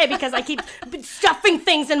them all day because I keep stuffing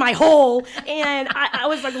things in my hole. And I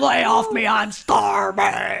was like, lay off me, I'm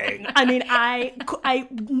starving. I mean, I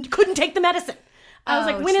couldn't take the medicine. I was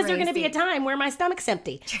like, when is there going to be a time where my stomach's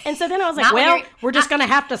empty? And so then I was like, we're just going to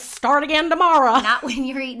have to start again tomorrow. Not when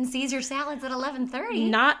you're eating Caesar salads at 11:30.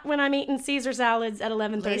 Not when I'm eating Caesar salads at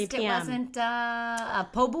 11:30 p.m. At least it wasn't a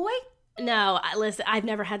po' boy? No, listen, I've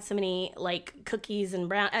never had so many like cookies and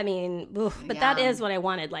brown. I mean, but that is what I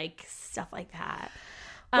wanted, like stuff like that.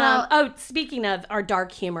 Well, speaking of our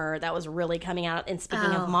dark humor, that was really coming out. And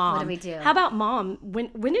speaking of Mom, what did we do? How about Mom?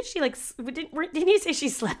 When did she didn't you say she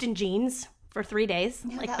slept in jeans for 3 days?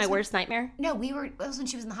 No, like my worst nightmare? No, it was when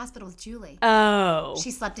she was in the hospital with Julie. Oh.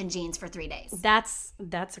 She slept in jeans for 3 days. That's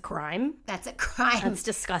a crime. That's a crime. That's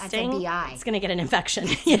disgusting. That's a BI. It's going to get an infection.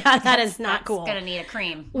 Yeah, that is not cool. It's going to need a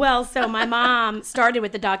cream. Well, so my mom started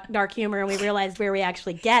with the dark humor and we realized where we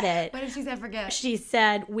actually get it. What did she say? Forget. She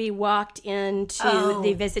said we walked into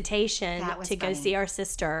the visitation to go see our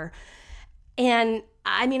sister. And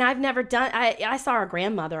I mean, I've never done, I saw our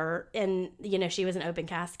grandmother and, she was an open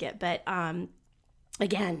casket, but,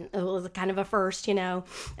 again, it was kind of a first, and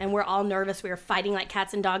we're all nervous. We were fighting like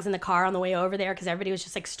cats and dogs in the car on the way over there because everybody was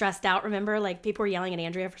just like stressed out. Remember, like people were yelling at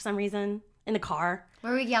Andrea for some reason in the car.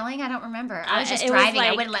 Were we yelling? I don't remember. I was just driving.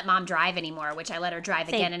 I wouldn't let Mom drive anymore, which I let her drive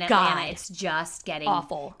again in Atlanta. It's just getting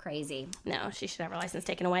awful, crazy. No, she should have her license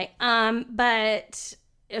taken away. But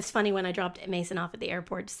it was funny when I dropped Mason off at the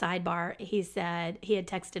airport, sidebar, he said, he had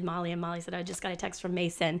texted Molly and Molly said, I just got a text from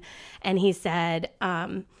Mason. And he said,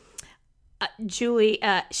 Julie,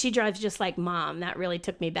 she drives just like Mom. That really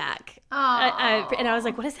took me back. And I was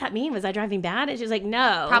like, what does that mean? Was I driving bad? And she was like,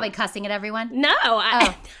 no. Probably cussing at everyone? No.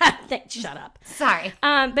 Shut up. Sorry.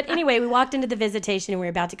 But anyway, we walked into the visitation and we were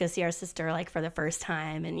about to go see our sister like for the first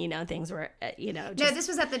time. And, things were, just... No, this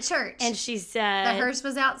was at the church. And she said... The hearse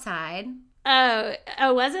was outside. Oh,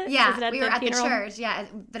 was it? Yeah, was it we were at the church. Yeah,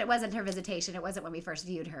 but it wasn't her visitation. It wasn't when we first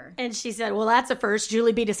viewed her. And she said, "Well, that's a first.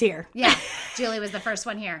 Julie beat us here." Yeah, Julie was the first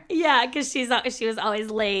one here. Yeah, because she was always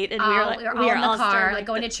late, and we were all in the car, like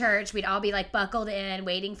going to church. We'd all be like buckled in,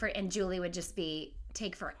 waiting for, and Julie would just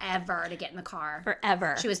take forever to get in the car.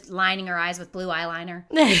 Forever. She was lining her eyes with blue eyeliner.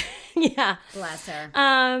 Yeah. Bless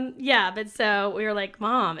her. Yeah, but so we were like,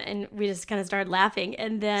 Mom, and we just kind of started laughing,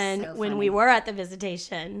 and then when we were at the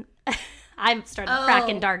visitation. I started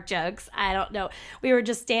cracking dark jokes. I don't know. We were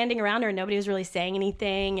just standing around her and nobody was really saying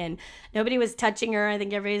anything and nobody was touching her. I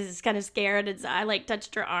think everybody was kind of scared. And so I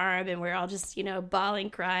touched her arm and we were all just, bawling,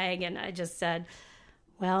 crying. And I just said,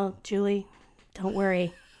 well, Julie, don't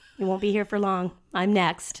worry. You won't be here for long. I'm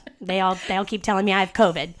next. They'll keep telling me I have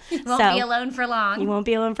COVID. You won't be alone for long. You won't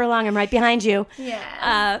be alone for long. I'm right behind you.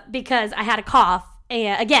 Yeah. Because I had a cough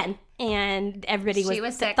again and everybody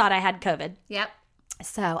was sick. Thought I had COVID. Yep.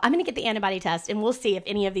 So I'm going to get the antibody test, and we'll see if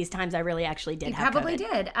any of these times I really actually did have COVID. You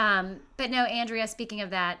probably did. But no, Andrea, speaking of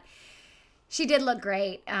that, She did look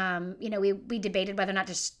great. We debated whether or not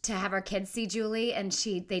to have our kids see Julie, and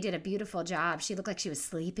they did a beautiful job. She looked like she was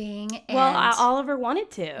sleeping. And well, Oliver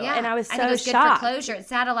wanted to, and I was so I think it was shocked. good for closure. It's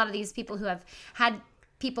sad a lot of these people who have had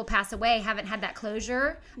people pass away haven't had that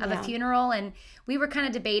closure of a funeral, and we were kind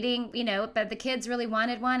of debating, but the kids really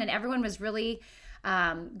wanted one, and everyone was really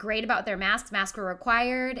great about their masks. Masks were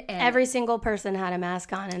required, and every single person had a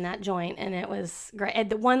mask on in that joint, and it was great. And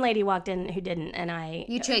the one lady walked in who didn't, and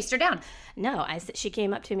you chased her down. No, she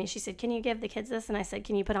came up to me. She said, "Can you give the kids this?" And I said,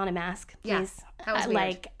 "Can you put on a mask, please?" Yeah, that was weird.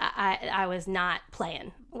 Like I was not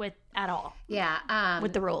playing with at all. Yeah,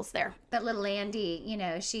 with the rules there. But little Andy,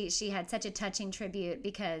 she had such a touching tribute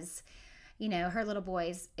because, her little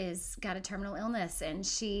boy is got a terminal illness, and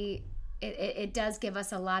it does give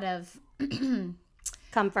us a lot of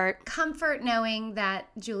comfort knowing that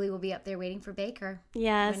Julie will be up there waiting for Baker.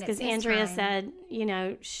 Yes, because Andrea said,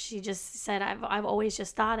 she just said, I've always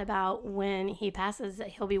just thought about when he passes that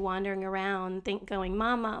he'll be wandering around going,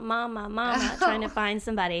 Mama, Mama, Mama, trying to find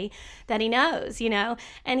somebody that he knows,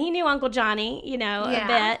 and he knew Uncle Johnny, a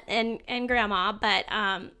bit, and Grandma, but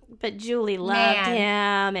Julie loved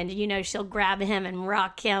him, and she'll grab him and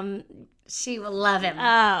rock him. She will love him.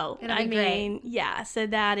 Oh, great. Yeah, so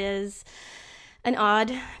that is an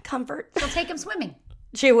odd comfort. She'll take him swimming.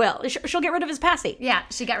 She will. She'll get rid of his passy. Yeah,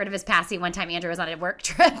 she got rid of his passy one time. Andrew was on a work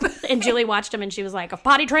trip. And Julie watched him, and she was like, I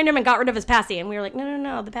potty trained him and got rid of his passy. And we were like,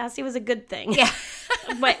 no, the passy was a good thing. Yeah.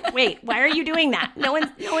 Wait, why are you doing that? No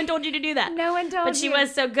one told you to do that. No one told you. But she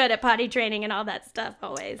was so good at potty training and all that stuff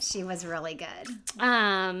always. She was really good.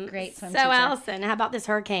 Great swim teacher. Allison, how about this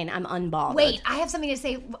hurricane? I'm unbothered. Wait, I have something to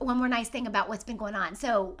say. One more nice thing about what's been going on.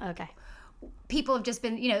 So, okay. People have just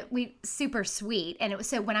been, super sweet. And it was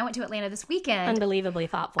so when I went to Atlanta this weekend. Unbelievably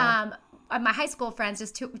thoughtful. My high school friends,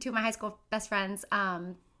 just two of my high school best friends,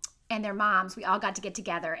 and their moms, we all got to get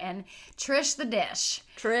together. And Trish the Dish.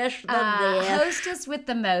 Hostess with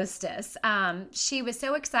the mostest. She was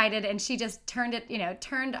so excited, and she just turned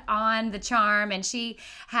on the charm, and she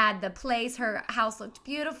had the place. Her house looked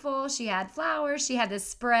beautiful. She had flowers. She had this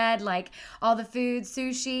spread, like all the food,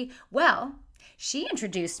 sushi. Well, she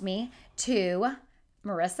introduced me to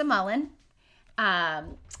Marissa Mullen.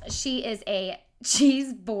 She is a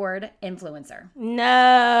cheese board influencer.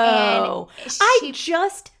 No. I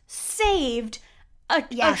just saved a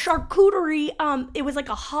charcuterie. It was like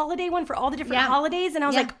a holiday one for all the different holidays. And I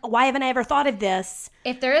was like, why haven't I ever thought of this?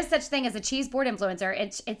 If there is such thing as a cheese board influencer,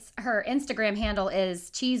 it's her Instagram handle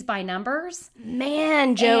is Cheese by Numbers.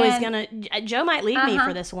 Man, Joe might leave me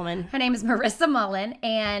for this woman. Her name is Marissa Mullen,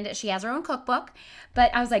 and she has her own cookbook.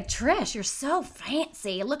 But I was like, Trish, you're so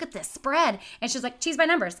fancy. Look at this spread. And she's like, Cheese by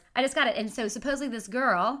Numbers. I just got it. And so supposedly this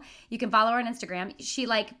girl, you can follow her on Instagram. She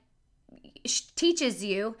teaches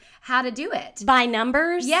you how to do it by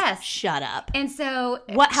numbers. Yes. Shut up. And so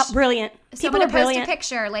how brilliant. People are brilliant. Post a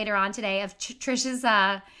picture later on today of Trish's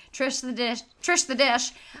Trish the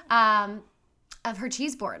Dish of her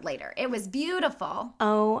cheese board later. It was beautiful.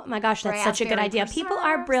 Oh my gosh, that's such a good idea. People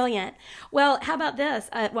are brilliant. Well, how about this?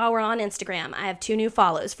 While we're on Instagram, I have 2 new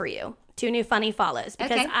follows for you. 2 new funny follows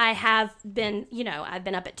because I have been, I've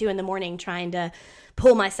been up at 2 a.m. trying to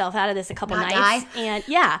pull myself out of this a couple nights. And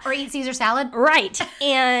or eat Caesar salad. Right.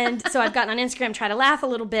 And so I've gotten on Instagram, try to laugh a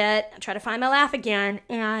little bit, try to find my laugh again.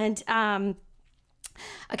 And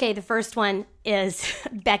okay, the first one is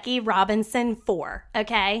Becky Robinson 4.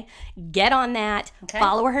 Okay, get on that. Okay.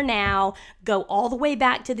 Follow her now. Go all the way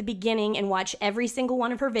back to the beginning and watch every single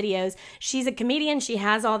one of her videos. She's a comedian. She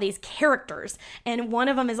has all these characters, and one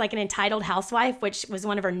of them is like an entitled housewife, which was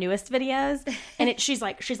one of her newest videos. And she's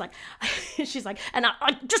like, and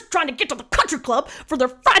I'm just trying to get to the country club for their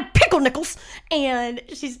fried pickle nickels. And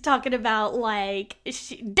she's talking about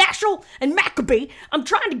Dashiell and Maccabee. I'm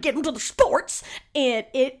trying to get them to the sports, and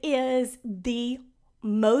it is the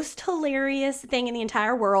most hilarious thing in the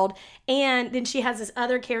entire world. And then she has this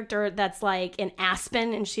other character that's like in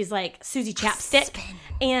Aspen, and she's like Susie Chapstick. Aspen.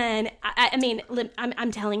 And I mean,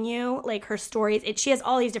 I'm telling you, like her stories. She has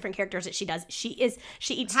all these different characters that she does. She eats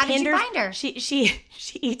How tenders. Did you find her? She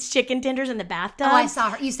eats chicken tenders in the bathtub. Oh, I saw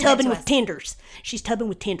her. You said tubbing with tenders. She's tubbing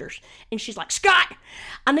with tenders, and she's like, Scott,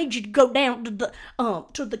 I need you to go down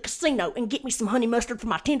to the casino and get me some honey mustard for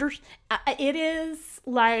my tenders. It is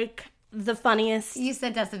like the funniest. You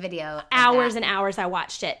sent us a video. Hours and hours I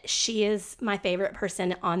watched it. She is my favorite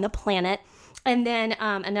person on the planet. And then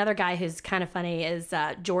another guy who's kind of funny is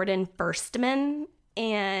Jordan Firstman.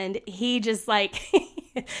 And he just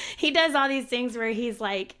he does all these things where he's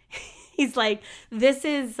like, this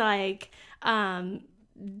is like,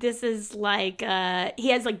 this is like he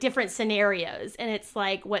has like different scenarios, and it's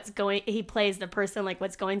like he plays the person like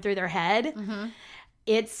what's going through their head.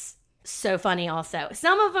 It's so funny. Also,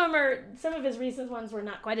 some of his recent ones were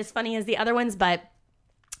not quite as funny as the other ones, but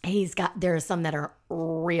there are some that are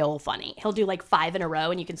real funny. He'll do like 5 in a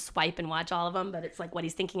row, and you can swipe and watch all of them, but it's like what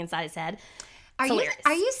he's thinking inside his head. Are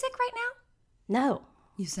you sick right now? No.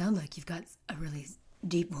 You sound like you've got a really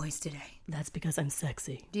deep voice today. That's because I'm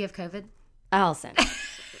sexy. Do you have COVID? Allison.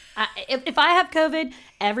 If I have COVID,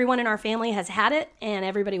 everyone in our family has had it, and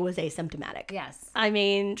everybody was asymptomatic. Yes. I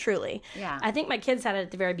mean, truly. Yeah. I think my kids had it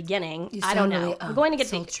at the very beginning. You I don't know. really, I'm going to get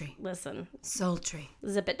sultry. Listen. Sultry.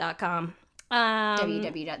 Zipit.com.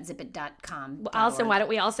 www.zipit.com. Allison, why don't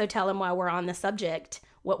we also tell them while we're on the subject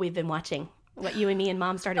what we've been watching? What you and me and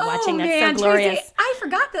Mom started watching. That's so glorious. Tracy, I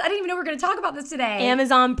forgot that. I didn't even know we were going to talk about this today.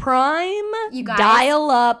 Amazon Prime. You guys.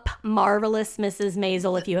 Dial up Marvelous Mrs.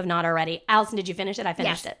 Maisel if you have not already. Allison, did you finish it? I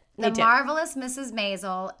finished it. The Marvelous Mrs.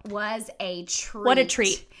 Maisel was a treat. What a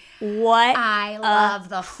treat. What I love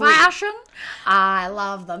the fashion. I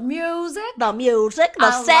love the music.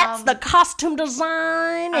 The sets, the costume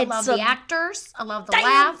design. I love the actors. I love the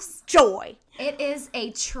laughs. Joy. It is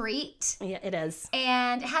a treat. Yeah, it is.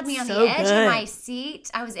 And it had me on So the edge good. of my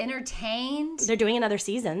seat. I was entertained. They're doing another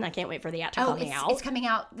season. I can't wait for the act to come out. It's coming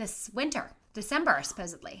out this winter. December,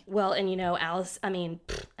 supposedly. Well, and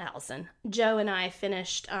Allison. Joe and I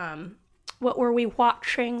finished, what were we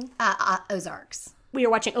watching? Ozarks. We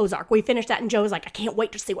were watching Ozark. We finished that, and Joe was like, I can't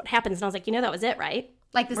wait to see what happens. And I was like, that was it, right?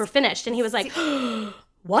 Like this. We're finished. And he was like,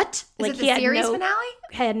 what? Is like it the series finale?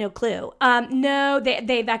 I had no clue. No,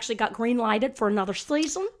 they've actually got green lighted for another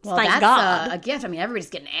season. Well, Thank that's God. a gift. I mean, everybody's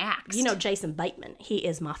getting axed. Jason Bateman. He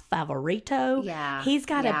is my favorito. Yeah. He's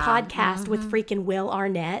got a podcast with freaking Will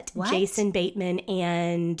Arnett, What? Jason Bateman,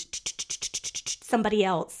 and somebody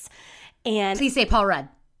else. And Please say Paul Rudd.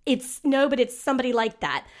 it's somebody like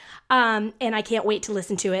that. And I can't wait to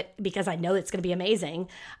listen to it because I know it's going to be amazing.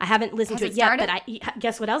 I haven't listened to it yet, but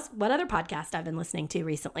guess what else? What other podcast I've been listening to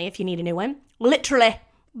recently? If you need a new one, Literally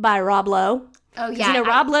by Rob Lowe. Oh yeah,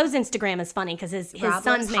 Rob Lowe's Instagram is funny because his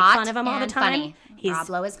sons make fun of him all the time. Funny. He's Rob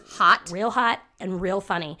Lowe is hot, real hot and real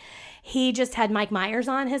funny. He just had Mike Myers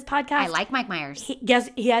on his podcast. I like Mike Myers.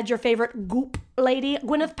 He had your favorite Goop lady,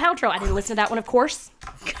 Gwyneth Paltrow. I didn't listen to that one, of course,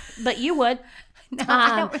 but you would. No,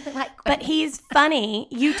 I don't really like Gwyneth. But he's funny.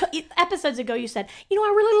 Episodes ago, you said, I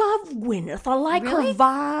really love Gwyneth. I like her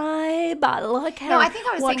vibe. I like how. No, I think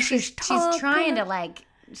I was saying she's she's trying to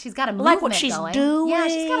she's got a movement like what she's going. doing. Yeah,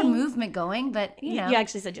 she's got a movement going, but you know. You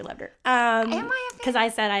actually said you loved her. Am I a fan? Because I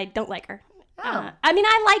said I don't like her. Oh.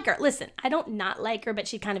 I like her. Listen, I don't not like her, but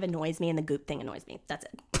she kind of annoys me, and the Goop thing annoys me. That's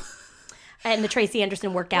it. And the Tracy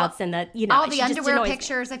Anderson workouts and the, all the underwear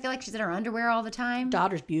pictures. I feel like she's in her underwear all the time.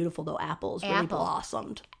 Daughter's beautiful, though. Apple's really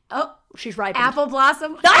blossomed. Oh, she's ripened. Apple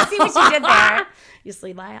blossom. I see what you did there. You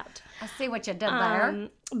see that. I see what you did there.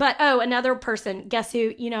 But, another person, guess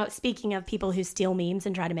who, speaking of people who steal memes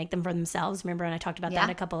and try to make them for themselves, remember when I talked about that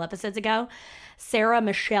a couple episodes ago? Sarah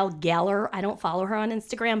Michelle Gellar. I don't follow her on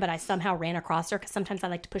Instagram, but I somehow ran across her because sometimes I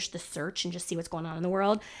like to push the search and just see what's going on in the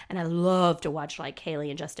world. And I love to watch like Haley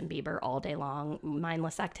and Justin Bieber all day long.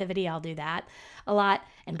 Mindless activity. I'll do that a lot.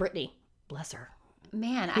 And Brittany, bless her.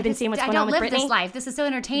 Man, You've been seeing what's going on with Brittany? I don't live this life. This is so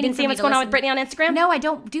entertaining. You've been seeing what's going on with Brittany on Instagram? No, I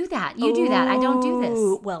don't do that. You do that. I don't do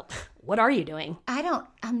this. Well, what are you doing? I don't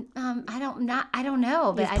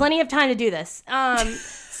know. But There's plenty of time to do this.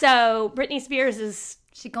 So Britney Spears is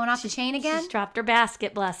she going off the chain again? She's dropped her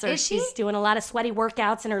basket, bless her. Is she? She's doing a lot of sweaty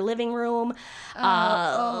workouts in her living room.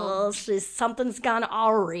 Something's gone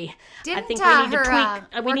awry. I think we need to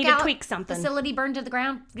tweak. We need to tweak something. Facility burned to the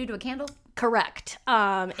ground due to a candle. Correct.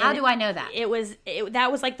 How do I know that?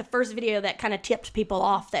 That was like the first video that kind of tipped people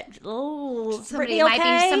off that somebody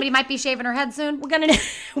Brittany might be shaving her head soon. We're gonna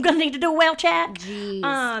need to do a well check.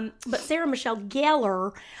 Jeez. But Sarah Michelle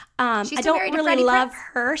Gellar, I still don't married to really Freddie love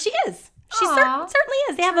Prinze? her. She is. She Aw, certainly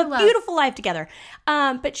is. They have a true love. beautiful life together.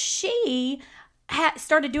 But she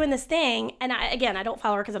started doing this thing, and I don't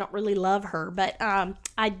follow her because I don't really love her, but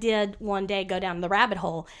I did one day go down the rabbit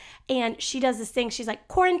hole, and she does this thing. She's like,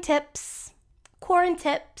 quarantine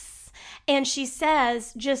tips, and she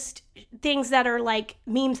says just things that are like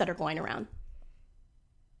memes that are going around.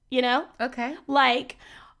 Okay. Like,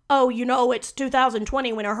 it's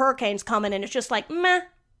 2020 when a hurricane's coming, and it's just like, meh,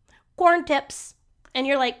 quarantine tips. And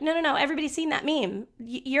you're like, no, everybody's seen that meme.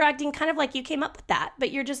 You're acting kind of like you came up with that, but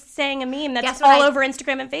you're just saying a meme that's all over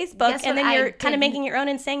Instagram and Facebook, and then you're kind of making your own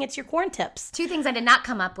and saying it's your corn tips. Two things I did not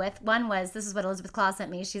come up with. One was, this is what Elizabeth Claus sent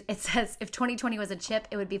me. It says, if 2020 was a chip,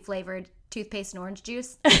 it would be flavored toothpaste and orange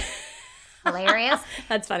juice. Hilarious.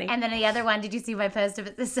 That's funny. And then the other one, did you see my post of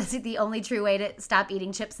it? This says the only true way to stop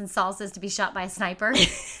eating chips and salsa is to be shot by a sniper.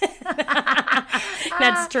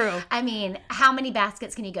 That's true. I mean, how many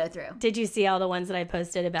baskets can you go through? Did you see all the ones that I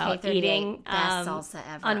posted about K38, eating best salsa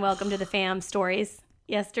ever. Unwelcome to the Fam stories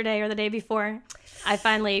yesterday or the day before? I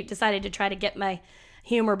finally decided to try to get my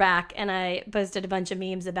humor back, and I posted a bunch of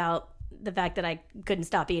memes about the fact that I couldn't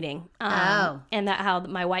stop eating. And that how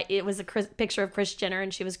my white, it was a picture of Kris Jenner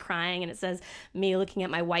and she was crying, and it says me looking at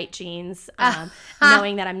my white jeans,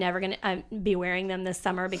 knowing that I'm never going to be wearing them this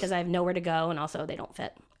summer because I have nowhere to go, and also they don't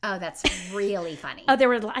fit. Oh, that's really funny.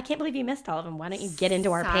 Oh, I can't believe you missed all of them. Why don't you get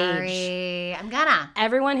into our page? I'm gonna.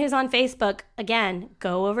 Everyone who's on Facebook, again,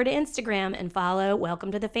 go over to Instagram and follow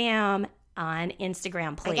Welcome to the Fam on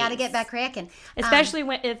Instagram, please. I gotta get back cracking. Especially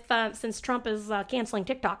since Trump is canceling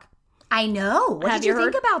TikTok. I know. What did you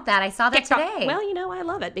think about that? I saw that TikTok. today. Well, I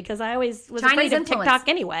love it because I always was Chinese afraid of influence. TikTok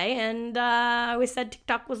anyway, and I always said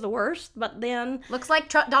TikTok was the worst, but then looks like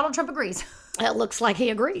Donald Trump agrees. It looks like he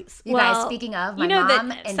agrees. You guys, speaking of, my mom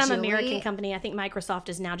that and some Julie, American company, I think Microsoft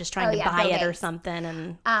is now just trying to buy it or something.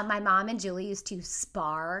 And my mom and Julie used to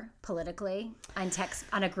spar politically on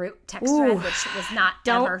a group text thread, which was not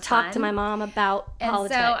don't ever talk fun. to my mom about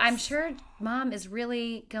politics. So I'm sure Mom is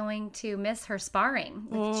really going to miss her sparring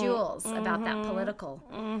with Jules about that political.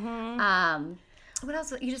 What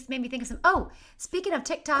else? You just made me think of some. Oh, speaking of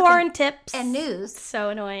TikTok corn tips and news, so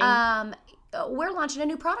annoying. We're launching a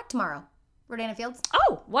new product tomorrow. Rodana Fields.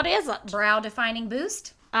 Oh, what is it? Brow defining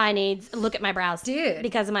boost. I need look at my brows, dude,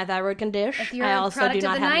 because of my thyroid condition. If you're I a also product do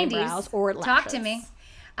not of the have 90s, any brows or lashes. talk to me.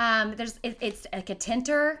 It's like a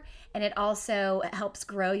tinter, and it also helps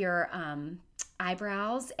grow your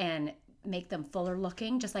eyebrows and make them fuller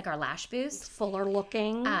looking, just like our lash boost. Fuller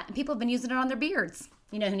looking. And people have been using it on their beards.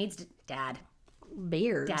 You know who needs Dad?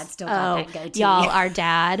 Beards. Dad still got that goatee. Y'all, our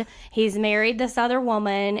dad, he's married this other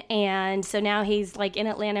woman, and so now he's like in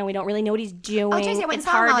Atlanta, and we don't really know what he's doing. Oh, Tracy, I went it's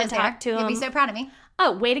and saw him hard while I to was talk to there. him. You'll be so proud of me.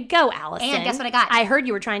 Oh, way to go, Allison. And guess what I got? I heard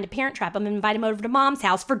you were trying to parent trap him and invite him over to Mom's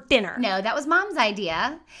house for dinner. No, that was Mom's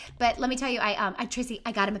idea. But let me tell you, Tracy,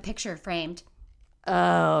 I got him a picture framed.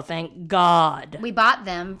 Oh, thank God. We bought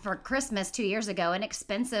them for Christmas 2 years ago, an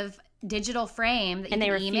expensive digital frame that you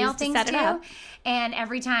can email things to. And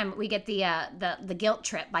every time we get the guilt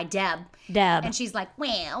trip by Deb. And she's like,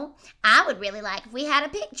 well, I would really like if we had a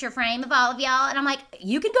picture frame of all of y'all. And I'm like,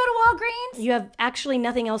 you can go to Walgreens. You have actually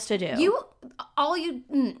nothing else to do.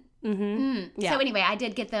 Yeah. So anyway, I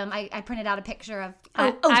did get them. I printed out a picture of.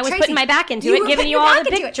 I was Tracy, putting my back into it, giving you all the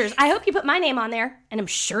pictures. I hope you put my name on there, and I'm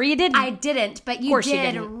sure you didn't. I didn't, but you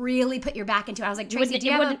did really put your back into it. I was like, Tracy,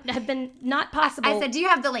 it wouldn't have been not possible. I said, do you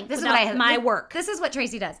have the link? This is what I have. My work. This is what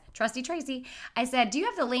Tracy does. Trusty Tracy. I said, do you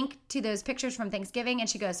have the link to those pictures from Thanksgiving? And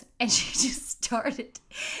she goes, and she just started.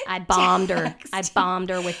 I bombed her. I bombed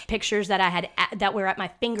her with pictures that were at my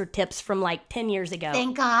fingertips from like 10 years ago.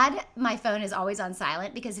 Thank God my phone is always on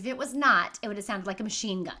silent, because if it was not, it would have sounded like a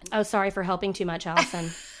machine gun. Oh, sorry for helping too much,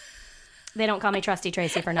 Allison. They don't call me Trusty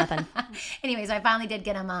Tracy for nothing. Anyways, I finally did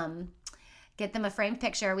get them a framed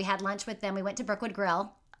picture. We had lunch with them. We went to Brookwood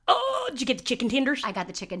Grill. Oh, did you get the chicken tenders? I got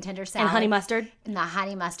the chicken tender salad. And honey mustard? And the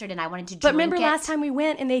honey mustard, and I wanted to drink But remember last time we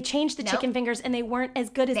went and they changed the chicken fingers and they weren't as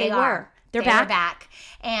good as they were. They're back.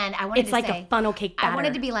 And I wanted to say. It's like a funnel cake batter. I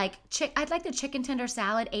wanted to be like, I'd like the chicken tender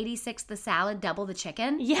salad, 86 the salad, double the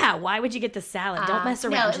chicken. Yeah, why would you get the salad? Don't mess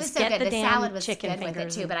around. No, it was just so get good. the The damn salad was chicken good fingers.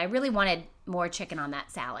 with it too, but I really wanted more chicken on that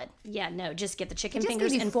salad. Yeah, no, just get the chicken just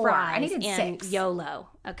fingers gave you and 4. fries. I needed and 6. YOLO,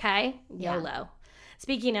 okay? Yeah. YOLO.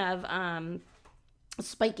 Speaking of,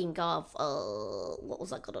 what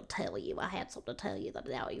was I going to tell you? I had something to tell you that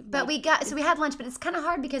now you've. But we had lunch, but it's kind of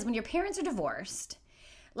hard because when your parents are divorced,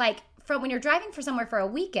 like when you're driving for somewhere for a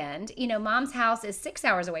weekend, Mom's house is 6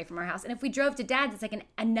 hours away from our house, and if we drove to Dad's, it's like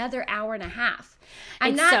another hour and a half.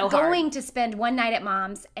 I'm not going to spend one night at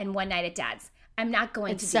Mom's and one night at Dad's. I'm not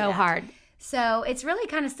going to do that. It's so hard. So it's really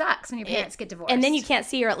kind of sucks when your parents get divorced. And then you can't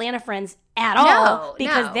see your Atlanta friends at all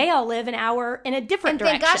because they all live an hour in a different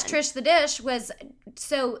direction. Thank gosh Trish the Dish was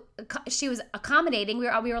she was accommodating. We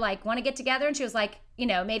were like, want to get together? And she was like,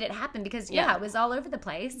 made it happen because it was all over the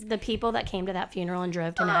place. The people that came to that funeral and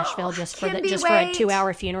drove to Nashville just for a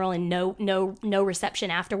 2-hour funeral and no reception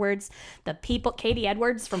afterwards. The people, Katie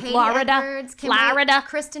Edwards from Florida,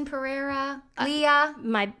 Kristen Pereira, Leah,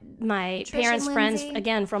 my parents' friends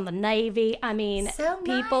again from the Navy. I mean,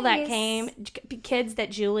 people that came, kids that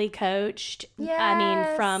Julie coached. Yes. I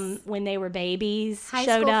mean, from when they were babies, high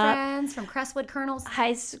showed school up. Friends from Crestwood Colonels.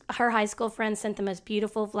 Her high school friends sent the most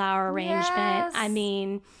beautiful flower arrangement. Yes. I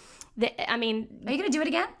mean, I mean, Are you going to do it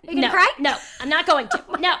again? Are you going no, to cry? no, I'm not going to.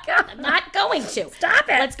 No, I'm not going to. Stop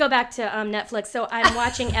it. Let's go back to Netflix. So I'm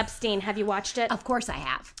watching Epstein. Have you watched it? Of course I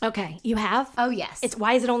have. Okay, you have? Oh, yes.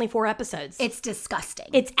 Why is it only 4 episodes? It's disgusting.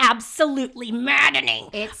 It's absolutely maddening.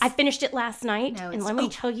 It's- I finished it last night, No, and it's- let me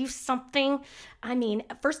tell you something. I mean,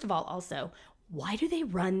 first of all, also, why do they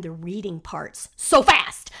run the reading parts so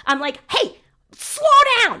fast? I'm like, hey, slow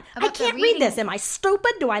down. I About the can't read reading. this. Am I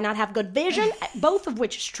stupid? Do I not have good vision? Both of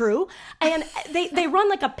which is true. And they run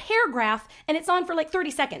like a paragraph, and it's on for like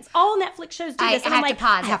 30 seconds. All Netflix shows do I this. And have I'm to like,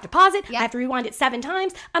 pause I it. have to pause it. Yep. I have to rewind it 7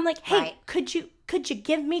 times. I'm like, hey, Right. could you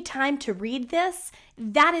give me time to read this?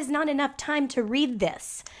 That is not enough time to read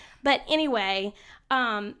this. But anyway,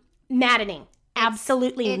 maddening.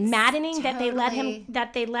 Absolutely it's maddening that totally-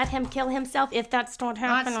 they let him kill himself. If that's what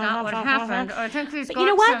happened, That's not what happened. I think he's But got you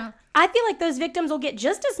know what? some- I feel like those victims will get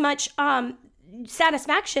just as much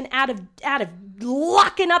satisfaction out of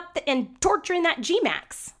locking up and torturing that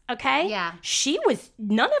G-Max. Okay. Yeah.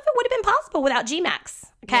 None of it would have been possible without G-Max.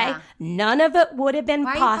 Okay. Yeah. None of it would have been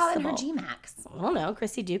Why are possible. you calling her G-Max? I don't know.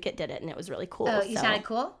 Chrissy Duke did it, and it was really cool. Oh, you so. sounded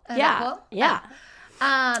cool? Oh, Yeah. that cool? Yeah.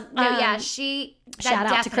 No, yeah, she... that Shout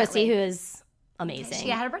out to Chrissy, definitely- who is amazing. She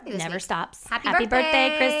had her birthday this Never week. stops. Happy birthday,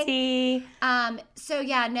 birthday. Chrissy. So,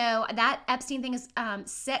 yeah, no, that Epstein thing is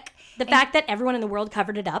sick. The fact that everyone in the world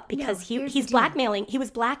covered it up because No, here's he's the deal. blackmailing. He was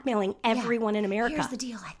blackmailing everyone in America. Here's the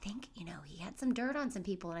deal. I think, he had some dirt on some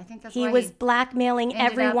people, and I think that's He why was blackmailing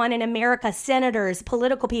ended everyone in America, senators,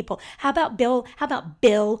 political people. How about Bill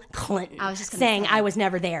Clinton? I was just gonna saying say. I was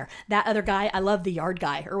never there. That other guy, I love the yard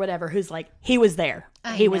guy or whatever, who's like, he was there.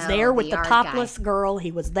 He was know, there with the the yard topless girl.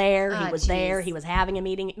 He was there. He Oh, was there. jeez. He was having a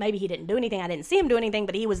meeting. Maybe he didn't do anything. I didn't see him do anything,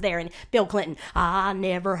 but he was there. And Bill Clinton, I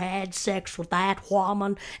never had sex with that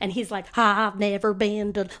woman. And he's like, I've never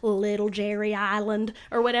been to Little Jerry Island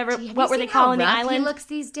or whatever. Have What you were they seen how calling the rough island? He looks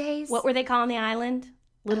these days. What were they calling the island?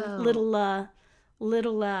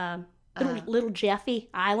 Little Jeffy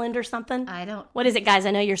Island or something? I don't... What is it, guys?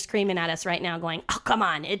 I know you're screaming at us right now going, oh, come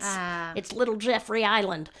on. It's Little Jeffrey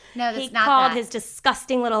Island. No, that's he not called that. his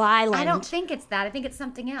disgusting little island. I don't think it's that. I think it's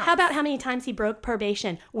something else. How about how many times he broke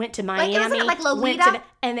probation, went to Miami, wasn't it like went Lolita? to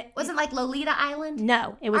and Wasn't it like Lolita Island?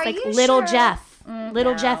 no, it was Are like you Little sure? Jeff,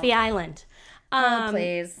 Little no. Jeffy Island.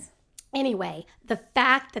 Please. Anyway, the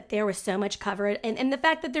fact that there was so much coverage and the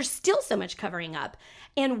fact that there's still so much covering up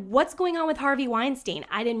and what's going on with Harvey Weinstein,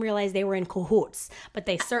 I didn't realize they were in cahoots, but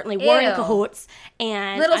they certainly were in Ew. cahoots.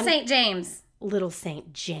 And Little I'm- St. James. Little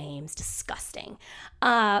St. James, disgusting.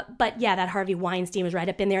 But yeah, that Harvey Weinstein was right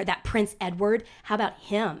up in there. That Prince Edward, how about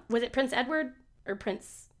him? Was it Prince Edward or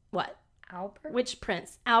Prince what? Albert? Which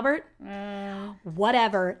prince? Albert?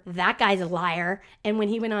 Whatever. That guy's a liar. And when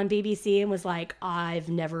he went on BBC and was like, I've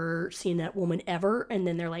never seen that woman ever. And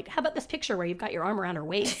then they're like, how about this picture where you've got your arm around her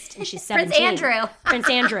waist and she's 17? Prince Andrew. Prince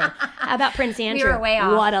Andrew. How about Prince Andrew? We were way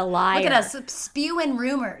off. What a liar. Look at us spewing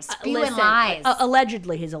rumors, spewing Listen, lies.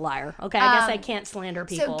 allegedly he's a liar. Okay, I guess I can't slander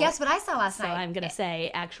people. So guess what I saw last So night? I'm going to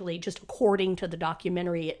say, actually, just according to the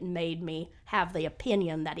documentary, it made me have the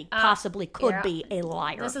opinion that he possibly could yeah. be a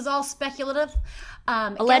liar. This is all speculative.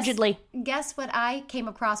 Allegedly. Guess what I came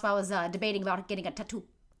across while I was debating about getting a tattoo?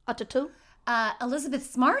 A tattoo? Elizabeth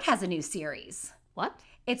Smart has a new series. What?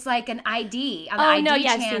 It's like an ID on the Oh, ID no,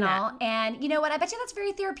 yeah, I've seen channel. And you know what? I bet you that's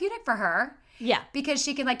very therapeutic for her. Yeah. Because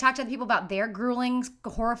she can like talk to other people about their grueling,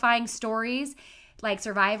 horrifying stories, like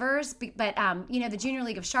survivors. But the Junior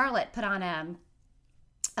League of Charlotte put on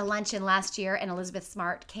a luncheon last year, and Elizabeth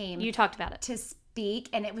Smart came You talked about it. to speak,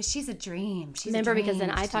 and she's a dream. She's Remember, a dream. because then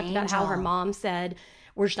I She's talked an about how her angel. mom said,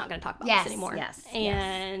 we're just not going to talk about Yes, this anymore. yes,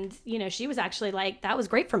 And, she was actually like, that was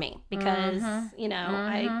great for me because,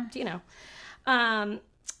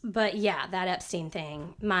 but yeah, that Epstein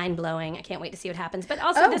thing, mind blowing. I can't wait to see what happens. But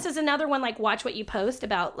also, this is another one, like, watch what you post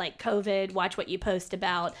about, like, COVID, watch what you post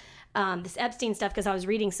about this Epstein stuff, because I was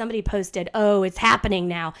reading, somebody posted, oh, it's happening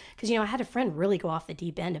now. Because, I had a friend really go off the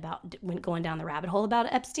deep end about going down the rabbit hole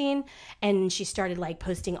about Epstein. And she started, like,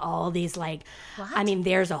 posting all these, like, I mean,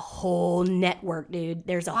 there's a whole network, dude.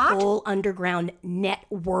 There's a whole underground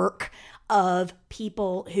network of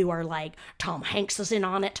people who are like, Tom Hanks is in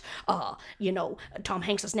on it. Tom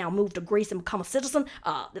Hanks has now moved to Greece and become a citizen.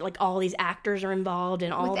 Like all these actors are involved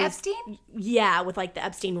and all With these, Epstein? Yeah, with like the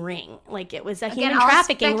Epstein ring. Like it was a Again, human all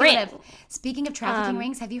trafficking ring. speculative. Speaking of trafficking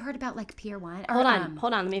rings, have you heard about like Pier 1? Hold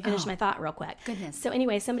on. Let me finish my thought real quick. Goodness. So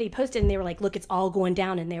anyway, somebody posted and they were like, look, it's all going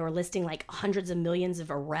down. And they were listing like hundreds of millions of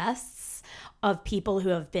arrests of people who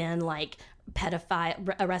have been like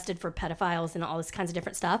arrested for pedophiles and all this kinds of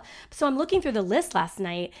different stuff. So I'm looking through the list last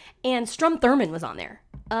night and Strom Thurmond was on there.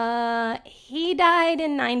 He died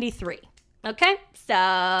in 93. Okay,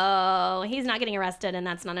 so he's not getting arrested, and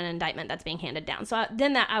that's not an indictment that's being handed down. So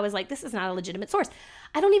I was like, this is not a legitimate source.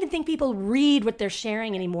 I don't even think people read what they're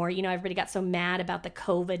sharing anymore. You know, everybody got so mad about the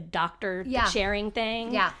COVID doctor sharing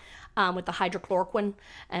thing. Yeah. With the hydrochloroquine,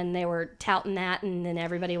 and they were touting that, and then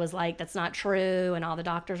everybody was like, that's not true, and all the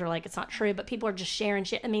doctors are like, it's not true, but people are just sharing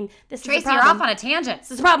shit. I mean, this Tracy, is the problem. you're off on a tangent. This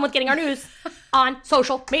is the problem with getting our news on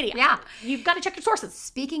social media. Yeah. You've got to check your sources.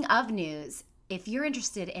 Speaking of news, if you're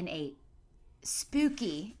interested in a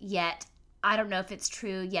spooky, yet I don't know if it's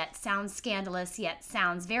true, yet sounds scandalous, yet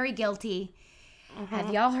sounds very guilty,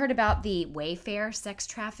 have y'all heard about the Wayfair sex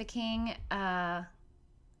trafficking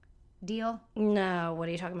deal? No, what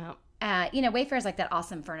are you talking about? Wayfair is like that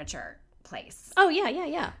awesome furniture place. Oh,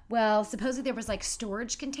 yeah. Well, supposedly there was like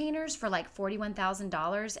storage containers for like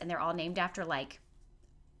 $41,000, and they're all named after like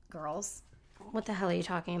girls. What the hell are you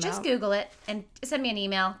talking about? Just Google it and send me an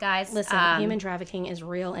email, guys. Listen, human trafficking is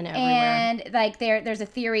real and everywhere. And like there's a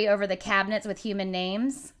theory over the cabinets with human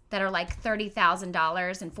names that are like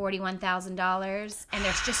 $30,000 and $41,000, and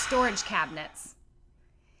there's just storage cabinets.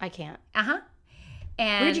 I can't.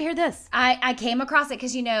 And where'd you hear this? I came across it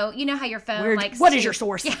because you know how your phone what is your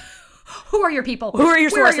source? Yeah. Who are your people? Who are your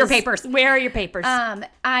sources? Where are your papers? Where are your papers?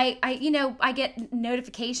 I get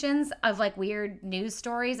notifications of like weird news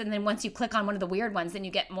stories, and then once you click on one of the weird ones, then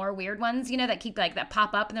you get more weird ones, that keep that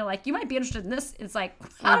pop up, and they're like, you might be interested in this. It's like,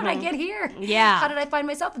 how did I get here? Yeah. How did I find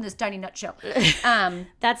myself in this tiny nutshell?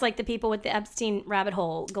 That's like the people with the Epstein rabbit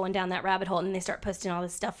hole, going down that rabbit hole, and they start posting all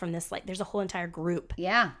this stuff from this, like, there's a whole entire group.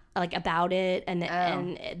 Yeah. Like about it, and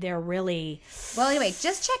they're really... Well, anyway,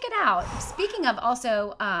 just check it out. Speaking of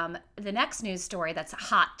also the next news story that's a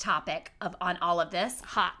hot topic on all of this.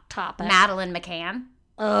 Hot topic. Madeleine McCann.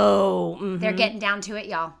 Oh. Mm-hmm. They're getting down to it,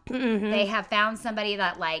 y'all. Mm-hmm. They have found somebody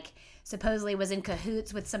that like supposedly was in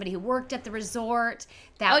cahoots with somebody who worked at the resort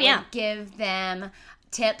that would give them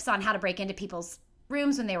tips on how to break into people's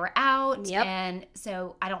rooms when they were out. Yep. And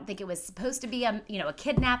so I don't think it was supposed to be a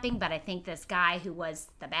kidnapping, but I think this guy who was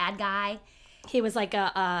the bad guy, he was like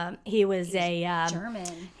German.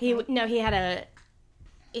 He was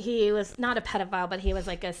not a pedophile, but he was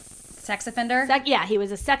like a sex offender. He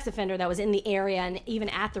was a sex offender that was in the area and even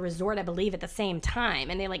at the resort, I believe, at the same time,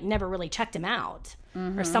 and they like never really checked him out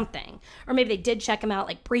or something, or maybe they did check him out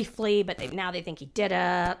like briefly, but now they think he did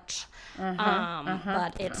it.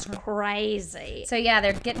 But it's crazy. So yeah,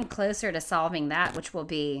 they're getting closer to solving that, which will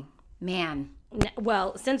be, man.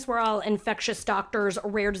 Well, since we're all infectious doctors,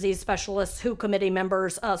 rare disease specialists, WHO committee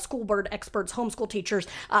members, school board experts, homeschool teachers,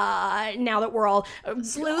 now that we're all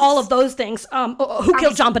of those things, who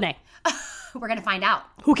killed Jean Bonnet? We're gonna find out.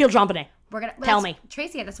 Who killed Jean Bonnet? Tell me,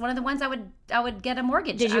 Tracy. That's one of the ones I would get a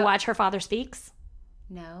mortgage. Did you watch Her Father Speaks?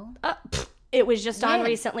 No. It was just on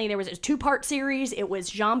recently. There was a 2-part series. It was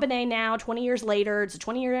Jean Bonnet now, 20 years later. It's a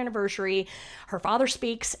 20-year anniversary. Her Father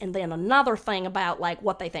Speaks, and then another thing about like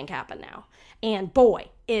what they think happened now. And boy,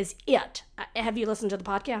 is it. Have you listened to the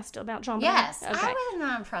podcast about Jean Bonnet? Yes. Okay. I was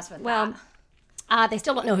not impressed with that. Well, they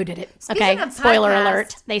still don't know who did it. Speaking okay, of spoiler podcasts,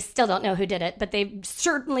 alert. They still don't know who did it, but they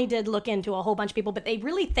certainly did look into a whole bunch of people, but they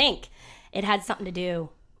really think it had something to do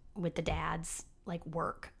with the dad's like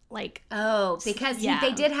work. Like, oh, because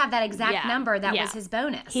they did have that exact number that was his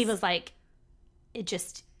bonus. He was like,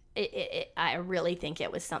 I really think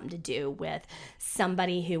it was something to do with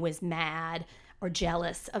somebody who was mad or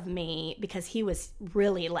jealous of me because he was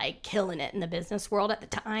really like killing it in the business world at the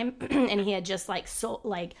time, and he had just like sold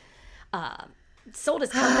his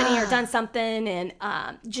company or done something, and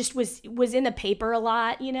just was in the paper a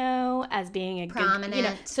lot, as being a prominent.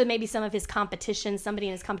 Good, so maybe some of his competition, somebody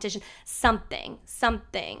in his competition, something.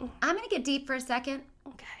 I'm gonna get deep for a second.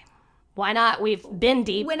 Okay. Why not? We've been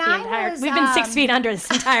deep. We've been 6 feet under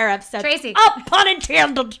this entire episode. Tracy. Oh, pun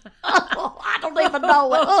intended. I don't even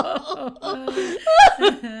know it.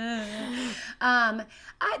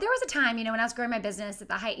 There was a time, when I was growing my business at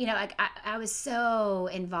the height, I was so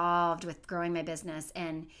involved with growing my business,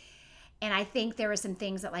 and I think there were some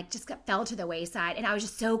things that like just fell to the wayside, and I was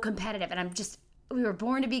just so competitive, and we were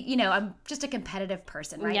born to be, I'm just a competitive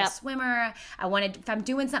person, right? Yep. A swimmer. If I'm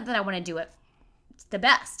doing something, I want to do it the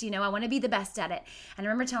best, I want to be the best at it. And I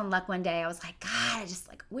remember telling Luck one day, I was like, God, I just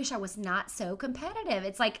like wish I was not so competitive.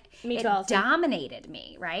 It's like it dominated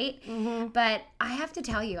me, right? Mm-hmm. But I have to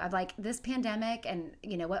tell you, I've like this pandemic and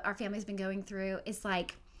what our family's been going through is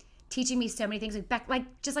like teaching me so many things. Like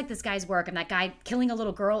just like this guy's work and that guy killing a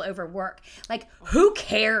little girl over work. Like, who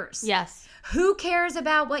cares? Yes. Who cares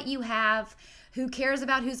about what you have? Who cares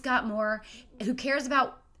about who's got more? Who cares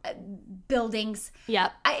about buildings?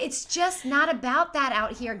 Yep. It's just not about that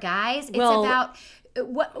out here, guys. It's about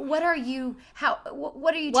what are you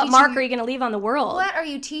what are you What teaching mark are you going to leave on the world? What are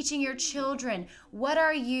you teaching your children? What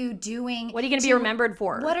are you doing? What are you going to be remembered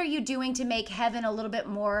for? What are you doing to make heaven a little bit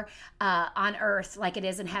more on earth like it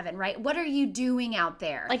is in heaven, right? What are you doing out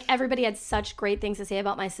there? Like, everybody had such great things to say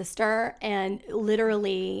about my sister, and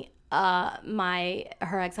literally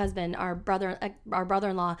her ex-husband, our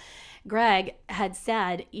brother-in-law, Greg, had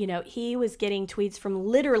said, he was getting tweets from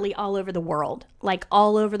literally all over the world, like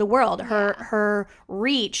all over the world. Her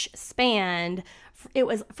reach spanned, it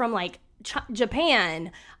was from like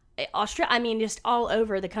Japan, Australia, I mean, just all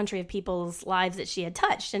over the country of people's lives that she had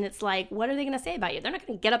touched. And it's like, what are they going to say about you? They're not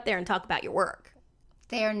going to get up there and talk about your work.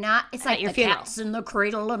 They're not. It's like your the funeral. cat's in the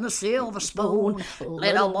cradle and the silver spoon.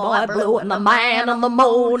 Little boy blue and the man on the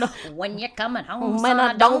moon. When you're coming home, Man, son,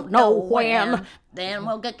 I don't know when. Then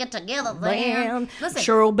we'll get together then. Listen,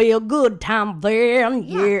 Sure'll be a good time then,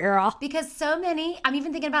 yeah. because so many, I'm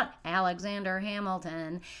even thinking about Alexander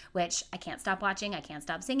Hamilton, which I can't stop watching, I can't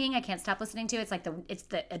stop singing, I can't stop listening to. It's like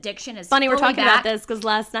the addiction is Funny, we're fully talking back. about this because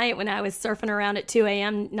last night when I was surfing around at 2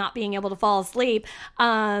 a.m. not being able to fall asleep,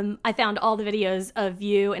 I found all the videos of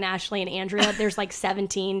you and Ashley and Andrea. There's like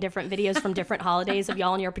 17 different videos from different holidays of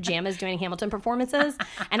y'all in your pajamas doing Hamilton performances,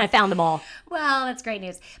 and I found them all. Well, that's great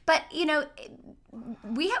news. But,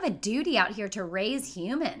 we have a duty out here to raise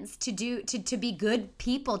humans, to be good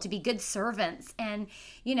people, to be good servants. And,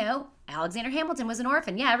 Alexander Hamilton was an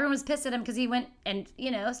orphan. Yeah, everyone was pissed at him because he went and,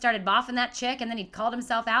 started boffing that chick, and then he called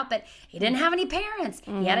himself out, but he didn't have any parents.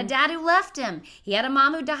 Mm-hmm. He had a dad who left him. He had a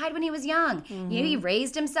mom who died when he was young. Mm-hmm. He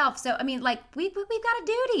raised himself. So, I mean, like, we've got a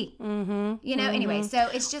duty. Mm-hmm. Anyway, so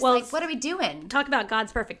it's just what are we doing? Talk about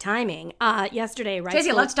God's perfect timing. Yesterday, right?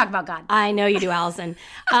 Tracy loves to talk about God. I know you do, Allison.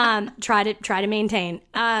 Try to maintain.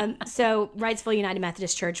 So Wrightsville United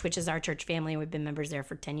Methodist Church, which is our church family, we've been members there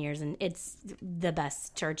for 10 years, and it's the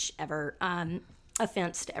best church ever.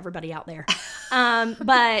 Offense to everybody out there,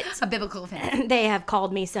 but a biblical offense. They have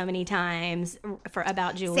called me so many times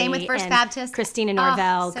about Julie. Same with First Baptist. Christina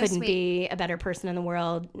Norvell couldn't sweet. be a better person in the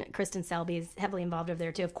world. Kristen Selby is heavily involved over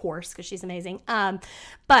there too, of course, because she's amazing.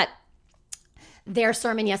 But their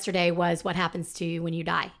sermon yesterday was what happens to you when you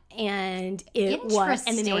die. And it was,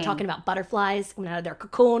 and then they were talking about butterflies coming out of their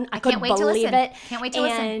cocoon. I couldn't believe it. Can't wait to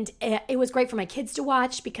listen. And it was great for my kids to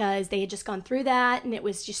watch because they had just gone through that. And it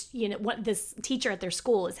was just, what this teacher at their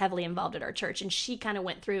school is heavily involved at our church. And she kind of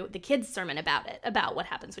went through the kids' sermon about what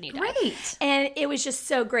happens when you die. Great. And it was just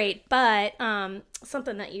so great. But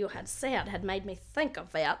something that you had said had made me think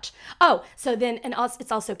of that. Oh, so then, and also,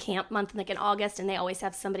 it's also camp month, like in August. And they always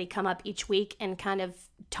have somebody come up each week and kind of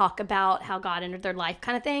talk about how God entered their life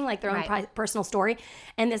kind of thing, like their own personal story.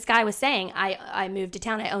 And this guy was saying, I moved to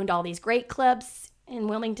town, I owned all these great clubs in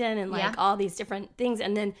Wilmington and all these different things.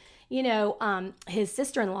 And then, his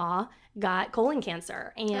sister-in-law got colon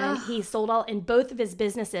cancer and he sold all in both of his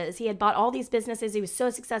businesses. He had bought all these businesses. He was so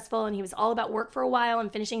successful and he was all about work for a while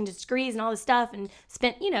and finishing his degrees and all this stuff and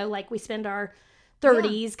spent, like we spend our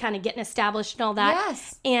 30s kind of getting established and all that.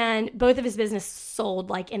 Yes. And both of his business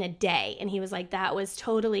sold like in a day. And he was like, that was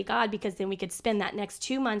totally God, because then we could spend that next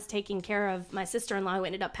 2 months taking care of my sister-in-law who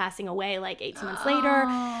ended up passing away like 18 months later.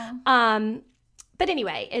 But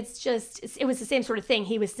anyway, it was the same sort of thing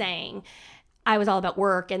he was saying. I was all about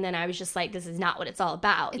work, and then I was just like, this is not what it's all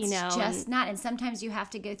about. It's just not. And sometimes you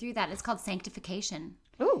have to go through that. It's called sanctification.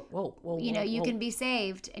 Ooh, whoa. You can be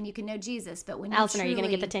saved and you can know Jesus, but when Allison, are you going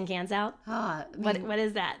to get the tin cans out? What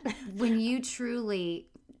is that? When you truly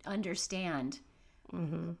understand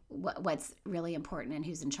what's really important and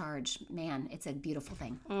who's in charge, man, it's a beautiful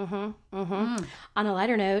thing. On a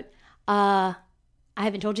lighter note, I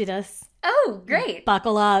haven't told you this. Oh, great.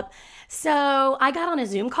 Buckle up. So I got on a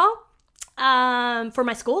Zoom call for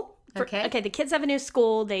my school. Okay, the kids have a new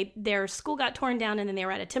school. Their school got torn down, and then they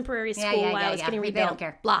were at a temporary school while I was getting rebuilt. They don't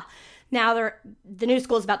care. Blah. Now the new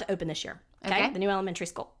school is about to open this year. Okay, the new elementary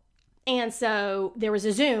school. And so there was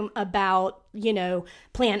a Zoom about,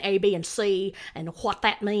 plan A, B, and C and what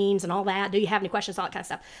that means and all that. Do you have any questions? All that kind of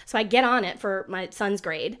stuff. So I get on it for my son's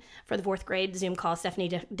grade, for the 4th grade Zoom call.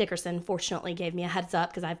 Stephanie Dickerson fortunately gave me a heads up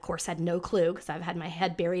because I, of course, had no clue because I've had my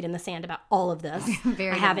head buried in the sand about all of this.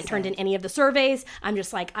 I haven't turned in any of the surveys. I'm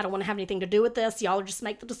just like, I don't want to have anything to do with this. Y'all just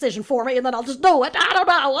make the decision for me and then I'll just do it. I don't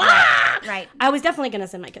know. Right. I was definitely going to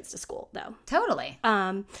send my kids to school, though. Totally.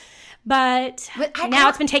 But now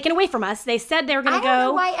it's been taken away from us. They said they were going to go. I don't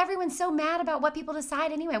know why everyone's so mad about what people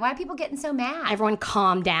decide anyway. Why are people getting so mad? Everyone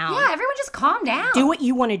calm down. Yeah, everyone just calm down. Do what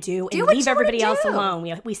you want to do and leave everybody else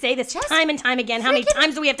alone. We say this time and time again. How many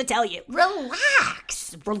times do we have to tell you?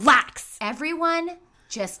 Relax. Relax. Everyone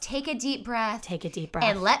just take a deep breath. Take a deep breath.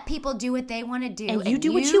 And let people do what they want to do. And you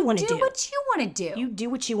do what you want to do. Do what you want to do. You do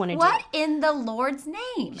what you want to do. What in the Lord's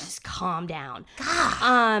name? Just calm down.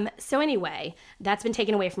 God. So anyway, that's been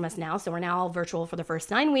taken away from us now. So we're now all virtual for the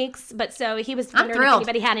first 9 weeks. But so he was wondering if thrilled.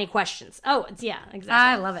 anybody had any questions. Oh, yeah, exactly.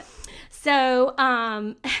 I love it. So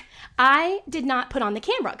I did not put on the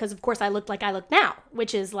camera because, of course, I looked like I look now,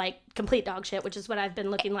 which is like complete dog shit, which is what I've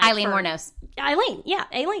been looking like. Eileen Wuornos. Eileen, yeah,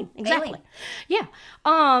 Aileen, exactly. Aileen. Yeah.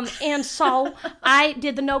 And so I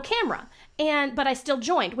did the no camera. But I still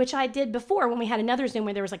joined, which I did before when we had another Zoom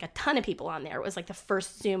where there was like a ton of people on there. It was like the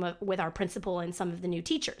first Zoom with our principal and some of the new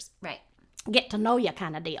teachers. Right. Get to know you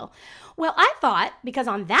kind of deal. Well, I thought because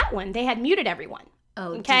on that one they had muted everyone.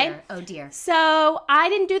 Oh, okay? dear. Oh, dear. So I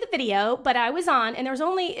didn't do the video, but I was on, and there was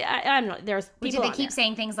only, I don't know, there was people Did they on keep there.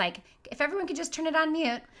 saying things like, if everyone could just turn it on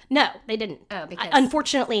mute? No, they didn't. Oh, because...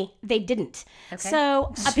 Unfortunately, they didn't. Okay.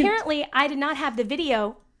 So apparently I did not have the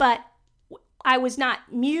video, but I was not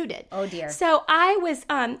muted. Oh, dear. So I was,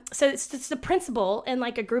 so it's the principal and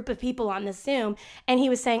like a group of people on the Zoom, and he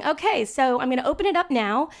was saying, okay, so I'm going to open it up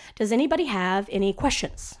now. Does anybody have any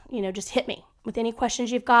questions? You know, just hit me with any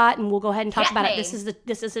questions you've got, and we'll go ahead and talk about it. This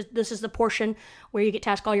is the portion where you get to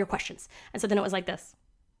ask all your questions. And so then it was like this.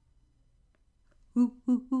 Ooh,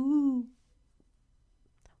 ooh, ooh.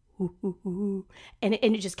 Ooh, ooh, ooh. And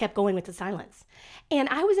it just kept going with the silence. And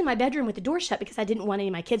I was in my bedroom with the door shut because I didn't want any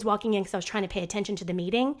of my kids walking in because I was trying to pay attention to the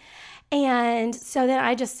meeting. And so then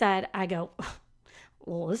I just said, I go,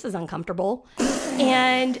 well, this is uncomfortable.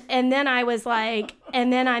 and then I was like,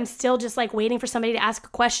 and then I'm still just like waiting for somebody to ask a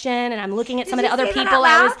question, and I'm looking at some of the other people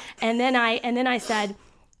and then I said,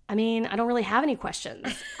 I mean, I don't really have any questions.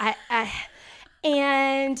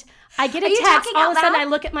 And I get a text. All of a sudden, I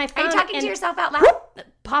look at my phone. Are you talking to yourself out loud? Whoop,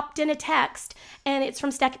 popped in a text, and it's from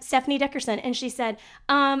Stephanie Dickerson, and she said,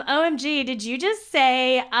 "OMG, did you just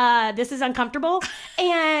say this is uncomfortable?"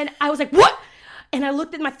 And I was like, "What?" And I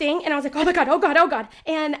looked at my thing, and I was like, "Oh my god, oh god, oh god!"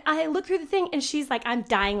 And I looked through the thing, and she's like, "I'm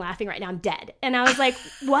dying laughing right now. I'm dead." And I was like,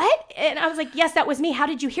 "What?" And I was like, "Yes, that was me. How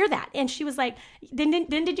did you hear that?" And she was like, "Then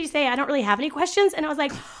did you say I don't really have any questions?" And I was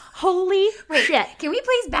like, "Holy shit!" Can we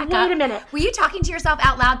please back up? Wait a minute. Were you talking to yourself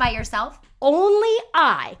out loud by yourself? Only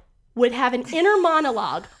I would have an inner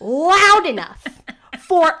monologue loud enough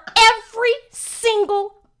for every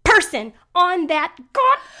single person on that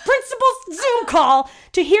God principal's Zoom call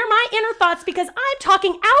to hear my inner thoughts because I'm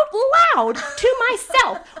talking out loud to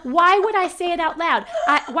myself. Why would I say it out loud?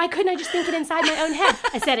 Why couldn't I just think it inside my own head?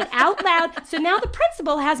 I said it out loud. So now the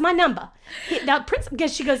principal has my number.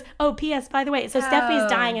 Because she goes, oh, P.S., by the way, so Stephanie's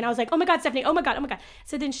dying. And I was like, oh my God, Stephanie, oh my God, oh my God.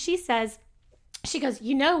 So then she says, she goes,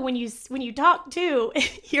 you know, when you talk to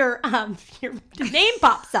your name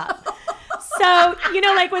pops up. So, you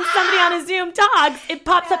know, like when somebody on a Zoom talks, it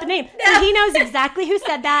pops up a name. So he knows exactly who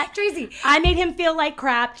said that. Tracy. I made him feel like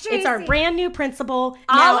crap. Tracy. It's our brand new principal.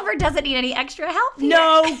 Oliver doesn't need any extra help here.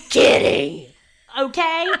 No kidding.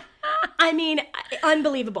 Okay? I mean,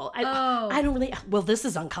 unbelievable. I don't really, well, this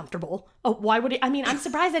is uncomfortable. Oh, why would it? I mean, I'm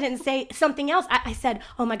surprised I didn't say something else. I said,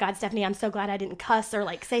 oh my God, Stephanie, I'm so glad I didn't cuss or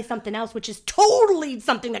like say something else, which is totally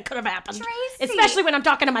something that could have happened. Tracy. Especially when I'm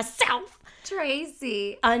talking to myself.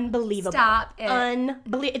 Tracy. Unbelievable. Stop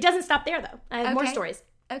it. It doesn't stop there though. I have more stories.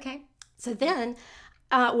 Okay. So then,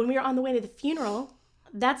 when we were on the way to the funeral,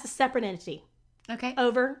 that's a separate entity. Okay.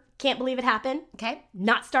 Over. Can't believe it happened. Okay.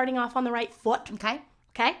 Not starting off on the right foot. Okay.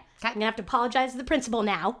 Okay? I'm going to have to apologize to the principal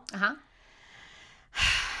now. Uh-huh.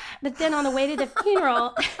 But then on the way to the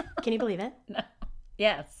funeral, can you believe it? No.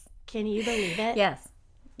 Yes. Can you believe it? Yes.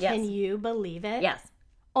 Yes. Can you believe it? Yes.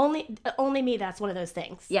 Only me, that's one of those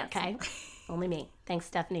things. Yes. Okay? Only me. Thanks,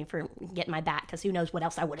 Stephanie, for getting my back, because who knows what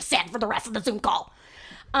else I would have said for the rest of the Zoom call.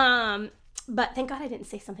 But thank God I didn't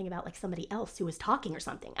say something about like somebody else who was talking or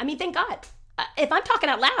something. I mean, thank God. If I'm talking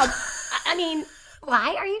out loud, I mean...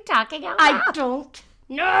 Why are you talking out loud? I don't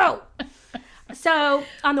know. So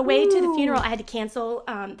on the way to the funeral, I had to cancel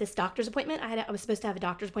this doctor's appointment. I was supposed to have a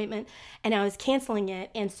doctor's appointment, and I was canceling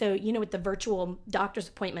it. And so, you know, with the virtual doctor's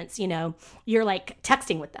appointments, you know, you're like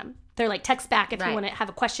texting with them. They're like, text back if you want to have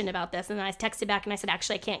a question about this. And then I texted back and I said,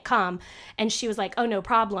 actually, I can't come. And she was like, oh, no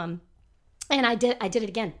problem. And I did it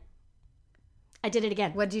again.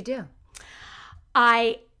 What'd you do?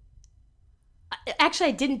 I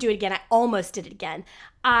didn't do it again. I almost did it again.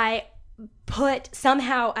 I put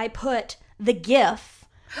the GIF.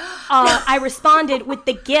 I responded with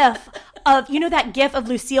the GIF of, you know, that GIF of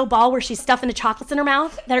Lucille Ball where she's stuffing the chocolates in her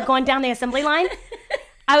mouth that are going down the assembly line.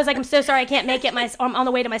 I was like, I'm so sorry I can't make it. I'm on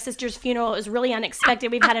the way to my sister's funeral. It was really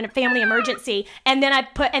unexpected. We've had a family emergency. And then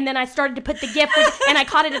I started to put the GIF and I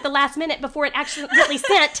caught it at the last minute before it accidentally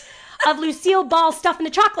sent. of Lucille Ball stuffing the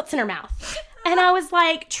chocolates in her mouth. And I was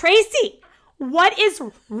like, Tracy, what is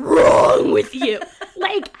wrong with you?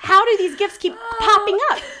 Like, how do these gifts keep popping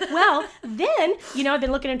up? Well, then, I've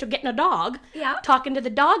been looking into getting a dog. Yeah. Talking to the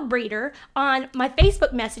dog breeder on my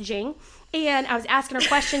Facebook messaging. And I was asking her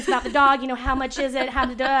questions about the dog, how much is it? How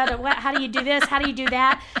do you do this? How do you do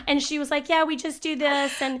that? And she was like, yeah, we just do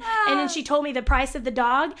this. And then she told me the price of the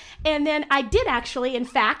dog. And then I did actually, in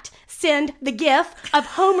fact, send the gif of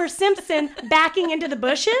Homer Simpson backing into the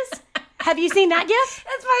bushes. Have you seen that gif?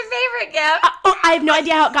 That's my favorite gif. I have no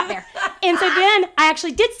idea how it got there. And so then I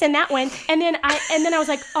actually did send that one. And then I was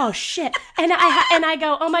like, oh shit. And I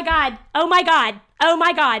go, oh my God.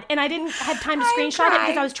 And I didn't have time to screenshot it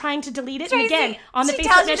because I was trying to delete it. Tracy, and again, on the she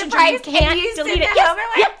Facebook tells you the Messenger, price you can't and you delete send it.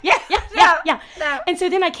 it Yeah. No. And so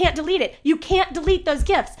then I can't delete it. You can't delete those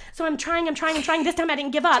gifts. So I'm trying. This time I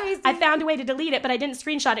didn't give up. Tracy. I found a way to delete it, but I didn't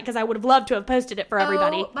screenshot it because I would have loved to have posted it for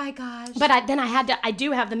everybody. Oh my gosh. But I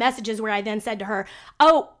do have the messages where I then said to her,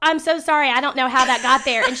 oh, I'm so sorry. I don't know how that got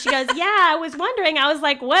there. And she goes, yeah, I was wondering. I was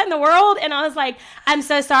like, what in the world? And I was like, I'm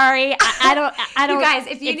so sorry. I don't. You guys,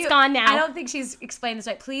 if you it's gone now. I don't think she's explained this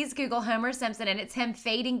right. Please Google Homer Simpson, and it's him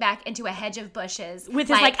fading back into a hedge of bushes. With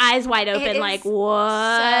his eyes wide open, like,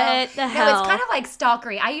 what the hell? No, it's kind of like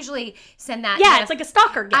stalkery. I usually send that Yeah, gif. it's like a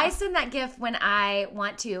stalker gift. I send that gif when I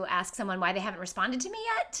want to ask someone why they haven't responded to me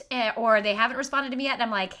yet, or they haven't responded to me yet, and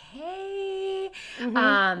I'm like, hey.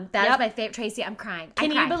 That is my favorite. Tracy, I'm crying.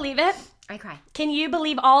 Can you believe it? I cry. Can you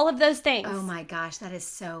believe all of those things? Oh my gosh, that is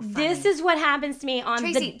so funny. This is what happens to me on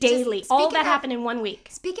Tracy, the daily. just All speaking that of- happened in 1 week.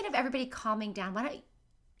 Speaking of everybody calming down, why don't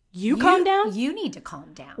You calm down? You need to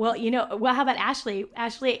calm down. Well, how about Ashley?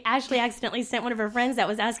 Ashley accidentally sent one of her friends that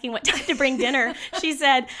was asking what time to bring dinner. She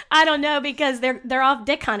said, I don't know because they're off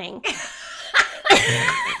dick hunting.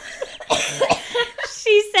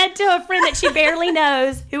 She said to a friend that she barely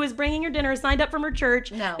knows who was bringing her dinner, signed up from her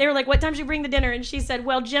church. No. They were like, what time should you bring the dinner? And she said,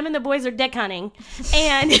 well, Jim and the boys are dick hunting.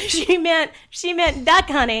 And she meant duck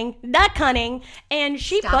hunting. And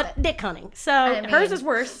she Stop put it. dick hunting. So hers mean- is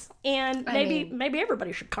worse. And maybe mean-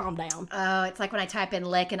 everybody should calm down. Oh, it's like when I type in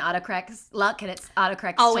lick and autocorrects luck, and it's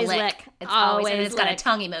autocorrects Always to lick. lick. It's always, and Always it's got a lick.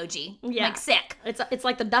 tongue emoji. Yeah. Like sick. It's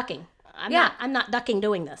like the ducking. Yeah. I'm not ducking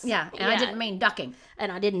doing this. Yeah, and I didn't mean ducking.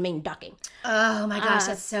 And I didn't mean ducking. Oh my gosh,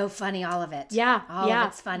 that's so funny. All of it. Yeah, all of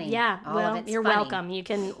it's funny. Yeah, all well, of it's you're funny. welcome. You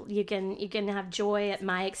can have joy at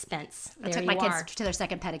my expense. I took my kids to their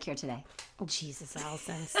second pedicure today. Jesus,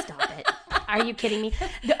 Allison, stop it. Are you kidding me?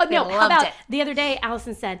 No, how loved about it. the other day,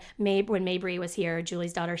 Allison said, when Mabry was here,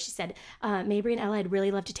 Julie's daughter, she said, Mabry and Ella, I'd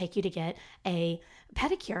really love to take you to get a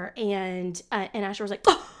pedicure. And Asher was like,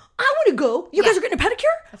 oh, I want to go. You guys are getting a pedicure?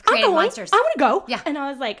 I'm Creative going. Monsters. I want to go. Yeah. And I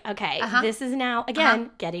was like, okay, this is now, again,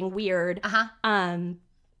 getting weird.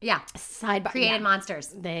 Yeah, Sidebar. Created Monsters.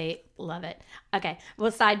 They love it. Okay.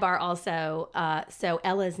 Well, sidebar also. So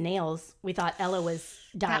Ella's nails, we thought Ella was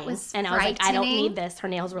dying. was and I was like, I don't frightening. need this. Her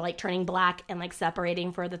nails were like turning black and like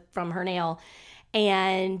separating from her nail.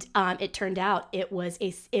 And it turned out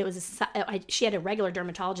she had a regular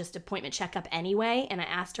dermatologist appointment checkup anyway. And I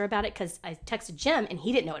asked her about it because I texted Jim and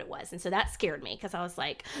he didn't know what it was. And so that scared me because I was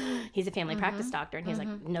like, he's a family practice doctor. And he was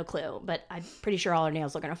like, no clue. But I'm pretty sure all her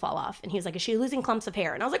nails are going to fall off. And he was like, is she losing clumps of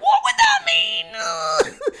hair? And I was like, what would that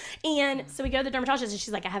mean? And so we go to the dermatologist and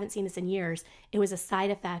she's like, I haven't seen this in years. It was a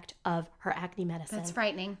side effect of her acne medicine. That's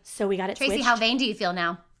frightening. So we got it Tracy, switched. how vain do you feel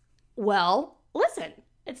now? Well, listen.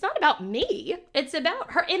 It's not about me. It's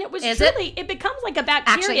about her. And it was Is it becomes like a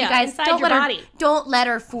bacteria Actually, you guys inside don't your let body. her. Don't let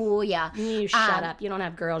her fool ya. You shut up. You don't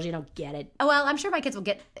have girls. You don't get it. Oh, well, I'm sure my kids will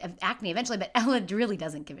get acne eventually, but Ella really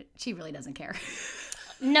doesn't give it. She really doesn't care.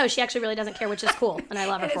 No, she actually really doesn't care, which is cool. And I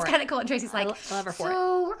love her And for it's it. kind of cool. And Tracy's like, I love her for it.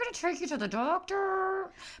 so we're going to take you to the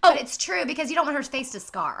doctor. But it's true because you don't want her face to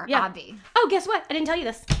scar, Yeah. Obvi. Oh, guess what? I didn't tell you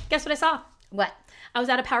this. Guess what I saw? What? I was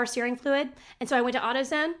out of power steering fluid. And so I went to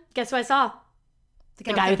AutoZone. Guess what I saw?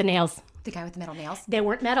 The guy with the nails. The guy with the metal nails. They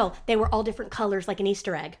weren't metal. They were all different colors, like an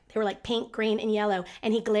Easter egg. They were like pink, green, and yellow.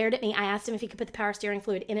 And he glared at me. I asked him if he could put the power steering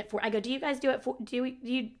fluid in it for. I go, do you guys do it for? Do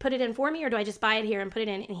you put it in for me, or do I just buy it here and put it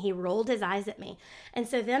in? And he rolled his eyes at me. And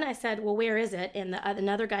so then I said, well, where is it? And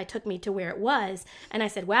another guy took me to where it was. And I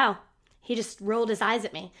said, wow. He just rolled his eyes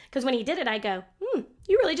at me. Because when he did it, I go,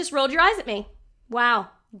 you really just rolled your eyes at me. Wow.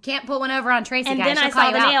 You can't pull one over on Tracy, And guys. then She'll I call saw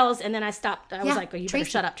you the out. nails, and then I stopped. I was Yeah, like, oh, you better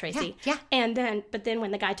Tracy. shut up, Tracy. Yeah. But then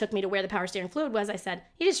when the guy took me to where the power steering fluid was, I said,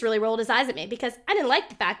 he just really rolled his eyes at me because I didn't like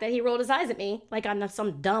the fact that he rolled his eyes at me like I'm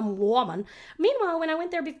some dumb woman. Meanwhile, when I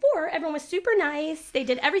went there before, everyone was super nice. They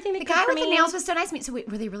did everything they The could guy for with me. the nails was so nice to me. So wait,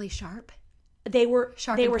 were they really sharp? They were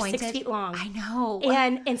Sharp they and were pointed. 6 feet long. I know.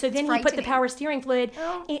 And so then he put the frightening. power steering fluid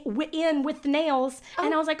in with the nails,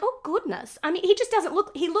 and I was like, oh goodness. I mean, he just doesn't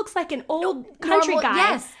look. He looks like an old country Normal-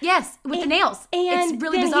 guy. Yes, with the nails. And It's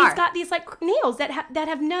really then bizarre. he's got these like nails that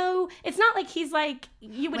have no. It's not like he's like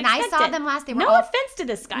you would. When I expect saw it. them last, they were no all- offense to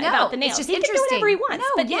this guy No, about the it's nails. just He can do whatever he interesting. wants.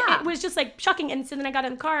 No, but yeah. it was just like shocking. And so then I got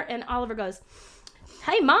in the car, and Oliver goes,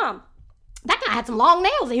 "Hey, Mom, that guy had some long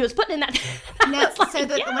nails that he was putting in that." No, so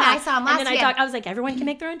when I saw him last, and then he had- I was like, everyone can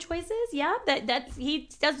make their own choices. Yeah, that's he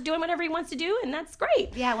does doing whatever he wants to do, and that's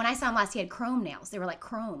great. Yeah, when I saw him last, he had chrome nails. They were like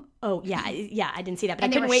chrome. Oh yeah, I didn't see that, but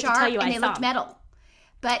And I they couldn't were wait sharp to tell you and I they saw looked them. metal.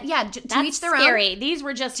 But yeah, to That's each their own. scary. These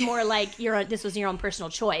were just more like this was your own personal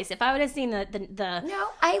choice. If I would have seen the No,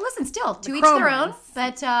 I listen still. To each chrome their own. ones.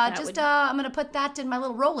 But would- I'm going to put that in my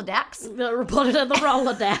little Rolodex. put it in the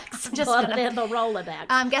Rolodex. Just put gonna- it in the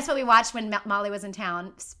Rolodex. Guess what we watched when Molly was in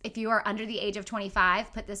town? If you are under the age of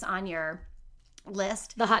 25, put this on your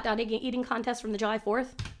list. The hot dog eating contest from the July 4th.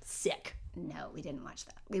 Sick. No, we didn't watch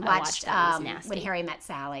that. We watched watched that. It was nasty. When Harry Met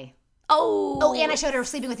Sally. Oh. Oh, and I showed her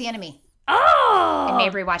Sleeping with the Enemy. Oh. And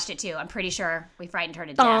Mabry watched it too. I'm pretty sure we frightened her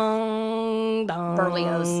to death. Dong, dong,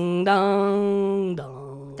 Berlioz. Dong,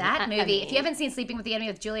 dong. That I movie, mean, if you haven't seen Sleeping with the Enemy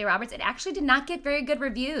with Julia Roberts, it actually did not get very good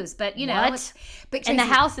reviews. But you know, What? but and the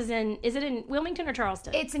Tracy, house is it in Wilmington or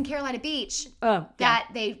Charleston? it's in Carolina Beach. Oh, yeah.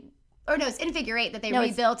 That it's in Figure 8 that they No,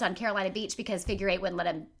 it's- rebuilt on Carolina Beach because Figure 8 wouldn't let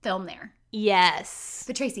him film there. Yes.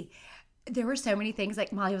 But Tracy, there were so many things.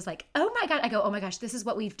 Like Molly was like, "Oh my god!" I go, "Oh my gosh, this is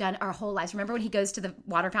what we've done our whole lives." Remember when he goes to the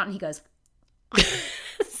water fountain? He goes,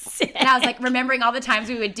 and I was like, remembering all the times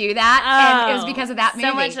we would do that, and it was because of that movie.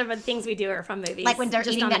 So much of the things we do are from movies. Like when they're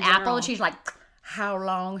just eating on that the apple, general. and she's like, How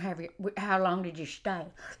long did you stay?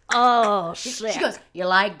 Oh, shit. She goes, "You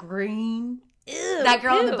like green?" Ew, That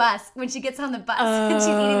girl on the ew. bus, when she gets on the bus and she's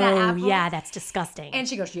eating that Oh, apple. yeah, that's disgusting. And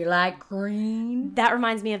she goes, "You like green?" That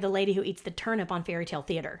reminds me of the lady who eats the turnip on Fairy Tale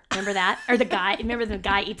Theater. Remember that? Or remember the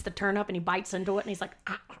guy eats the turnip and he bites into it and he's like,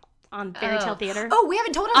 on Fairy Tale Theater? Oh, we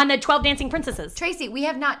haven't told them. On the 12 Dancing Princesses. Tracy, we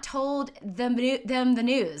have not told them the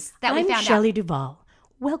news that we I'm found Shelley out. Duvall.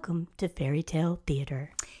 Welcome to Fairy Tale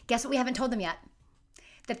Theater. Guess what we haven't told them yet?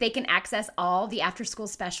 That they can access all the after-school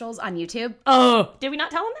specials on YouTube. Oh, did we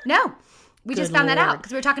not tell him that? No. We just Good found that out Lord.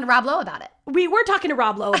 because we were talking to Rob Lowe about it. We were talking to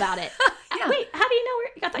Rob Lowe about it. Yeah. Wait, how do you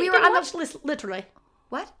know? I thought We you were didn't on watch literally. I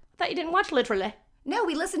What? thought you didn't watch literally. No,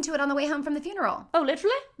 we listened to it on the way home from the funeral. Oh,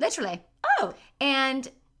 literally? Literally. Oh. And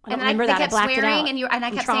don't then remember they that. I kept blacked it swearing, out and I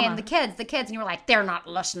from kept trauma. saying the kids, and you were like, "They're not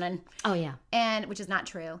listening," Oh, yeah. and which is not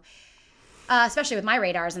true, especially with my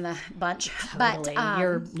radars in the bunch. Totally.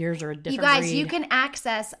 But yours are a different you guys, breed. you can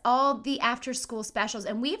access all the after-school specials,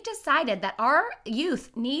 and we've decided that our youth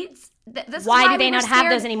needs. This is Why do we they were not have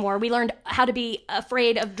scared- those anymore? We learned how to be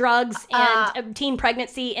afraid of drugs and teen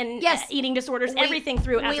pregnancy and yes. eating disorders, everything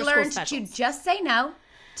through We after-school learned specials. to just say no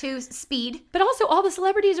to speed. But also, all the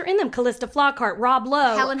celebrities are in them. Callista Flockhart, Rob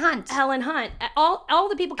Lowe, Helen Hunt. All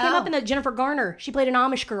the people came Oh. up in the Jennifer Garner. She played an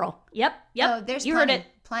Amish girl. Yep. Oh, there's you plenty, heard it.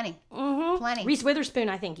 plenty, Mm-hmm. Reese Witherspoon,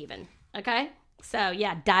 I think even. Okay. So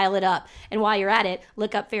yeah, dial it up. And while you're at it,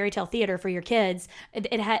 look up Fairy Tale Theater for your kids.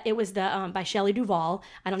 It was the by Shelley Duvall.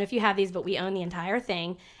 I don't know if you have these, but we own the entire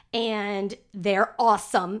thing, and they're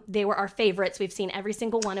awesome. They were our favorites. We've seen every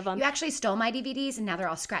single one of them. You actually stole my DVDs, and now they're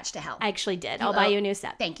all scratched to hell. I actually did. I'll buy you a new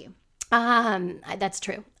set. Thank you. That's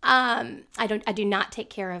true. I do not take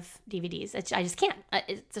care of DVDs. I just can't.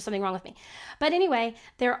 There's something wrong with me. But anyway,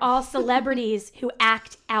 they're all celebrities who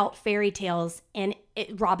act out fairy tales, and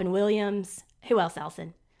Robin Williams. Who else,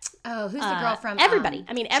 Allison? Oh, who's the girl from Everybody.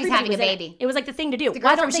 I mean, She's everybody Having was a in it. Baby. It was like the thing to do. The Why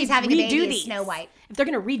girl don't from they She's Having a redo Baby is these? Snow White. If they're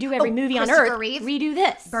going to redo every movie on Christopher Earth, Reeve. redo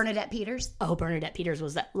this. Bernadette Peters. Oh, Bernadette Peters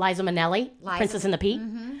was that. Liza Minnelli, Princess and the Pea.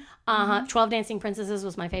 12 Dancing Princesses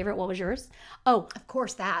was my favorite. What was yours? Oh, Of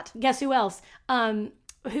course, that. guess who else?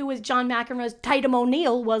 Who was John McEnroe's? Tatum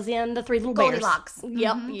O'Neal was in The Three Little Bears. Goldilocks.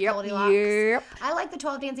 Yep, yep, Goldilocks. yep. I like the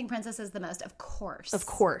 12 Dancing Princesses the most, of course. Of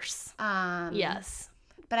course. Um, Yes.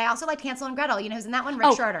 But I also liked Hansel and Gretel. You know who's in that one?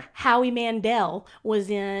 Rick Schroeder. Howie Mandel was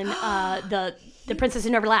in the Princess Who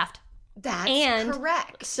Never Laughed. That's And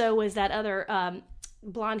correct. So was that other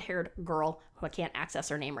blonde-haired girl who I can't access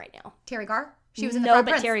her name right now. Terry Garr. She was in the No, Frog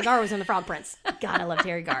but Prince. Terry Garr was in The Frog Prince. God, I love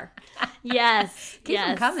Terry Garr. Yes. Keep 'em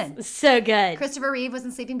yes. coming. So good. Christopher Reeve was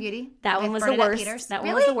in Sleeping Beauty. That with one was Bernadette the worst. Peters. That one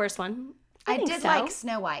Really? was the worst one. I think did so. like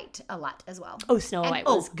Snow White a lot as well. Oh, Snow And- White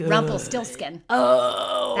was good. Rumpelstiltskin.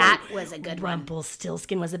 Oh, That was a good one.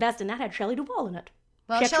 Rumpelstiltskin was the best, and that had Shelley Duvall in it.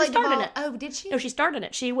 Well, She actually Shelley started Duvall. it. Oh, did she? No, she started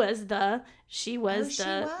it. She was the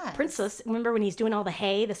princess. Remember when he's doing all the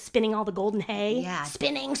hay, the spinning all the golden hay? Yeah.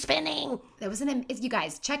 Spinning. That was you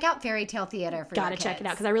guys check out Fairy Tale Theater for Gotta your check kids. it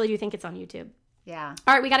out because I really do think it's on YouTube. Yeah.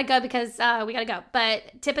 All right, we gotta go because we gotta go.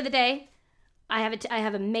 But tip of the day, I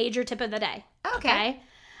have a major tip of the day. Okay.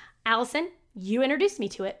 Allison, you introduced me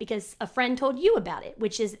to it because a friend told you about it,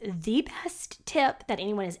 which is the best tip that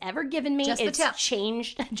anyone has ever given me. Just the tip.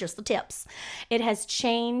 Changed just the tips. It has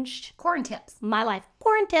changed Corn tips. my life.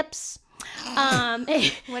 Corn tips.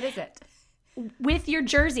 What is it? With your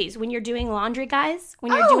jerseys, when you're doing laundry, guys,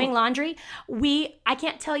 when you're doing laundry, I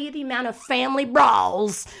can't tell you the amount of family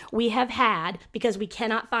brawls we have had because we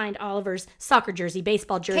cannot find Oliver's soccer jersey,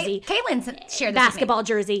 baseball jersey, Caitlin shared this basketball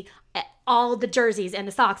jersey, all the jerseys and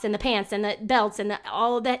the socks and the pants and the belts and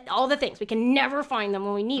all the things. We can never find them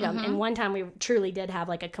when we need them. And one time we truly did have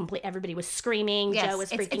like a complete, everybody was screaming. Yes, Joe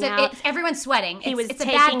was freaking out. Everyone's sweating. He was it's a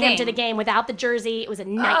taking bad him thing. to the game without the jersey. It was a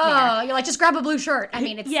nightmare. Oh, you're like, just grab a blue shirt. I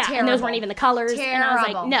mean, it's terrible. And those weren't even the colors. Terrible. And I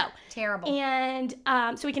was like, no. Terrible. And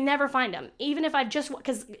so we can never find them. Even if I've just,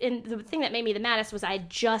 because the thing that made me the maddest was I had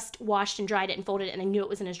just washed and dried it and folded it and I knew it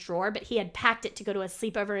was in his drawer, but he had packed it to go to a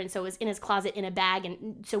sleepover and so it was in his closet in a bag.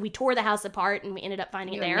 And so we tore the house apart and we ended up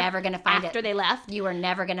finding it there. You were never going to find it. After they left. You were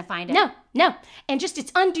never going to find it. No. And just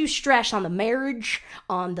it's undue stress on the marriage,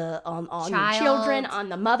 on your children, on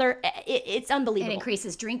the mother. It's unbelievable. It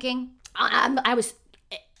increases drinking. I was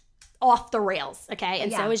off the rails, okay?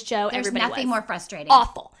 And so was Joe. There's Everybody nothing was. more frustrating.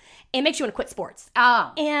 Awful. It makes you want to quit sports.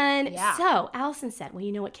 Oh. And so Allison said, well,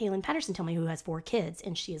 you know what Kaylin Patterson told me, who has 4 kids,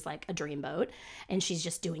 and she is like a dreamboat, and she's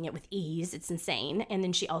just doing it with ease. It's insane. And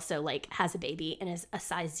then she also like has a baby and is a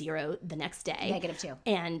size 0 the next day. -2.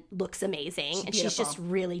 And looks amazing. She's just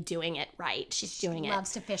really doing it right. She's doing it.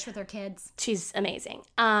 Loves to fish with her kids. She's amazing.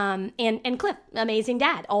 And Cliff, amazing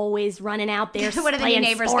dad, always running out there One of the new playing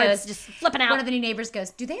neighbors sports, goes, just flipping out. One of the new neighbors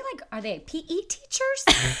goes, are they PE teachers?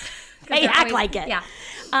 They act like it. Yeah.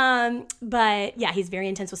 But yeah, he's very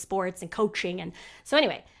intense with sports and coaching. And so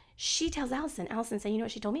anyway, she tells Allison said, you know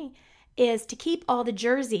what she told me? Is to keep all the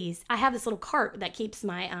jerseys. I have this little cart that keeps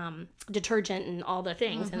my detergent and all the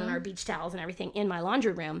things and then our beach towels and everything in my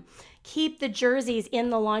laundry room. Keep the jerseys in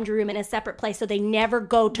the laundry room in a separate place so they never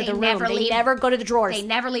go to the room. They never go to the drawers. They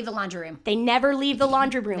never leave the laundry room. They never leave the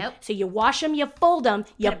laundry room. Nope. So you wash them, you fold them,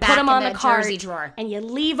 you put them on the cart, and you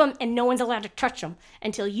leave them, and no one's allowed to touch them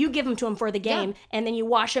until you give them to them for the game, and then you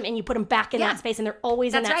wash them and you put them back in that space, and they're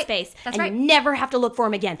always in that space. That's and right. you never have to look for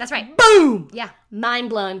them again. That's right. Boom! Yeah. Mind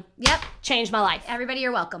blown. Yep. Changed my life. Everybody,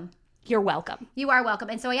 you're welcome. You're welcome. You are welcome.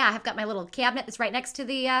 And so, yeah, I've got my little cabinet that's right next to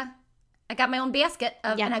the, I got my own basket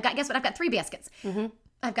of, and I've got, guess what? I've got 3 baskets.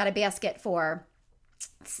 I've got a basket for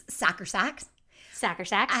soccer sacks. Soccer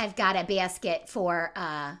sacks. I've got a basket for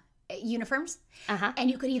uniforms. Uh-huh. And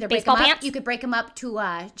you could either Baseball break them pants? up. You could break them up to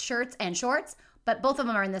shirts and shorts, but both of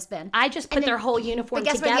them are in this bin. I just put their whole uniform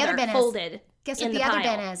but guess what the together, other bin is? folded Guess in what the the other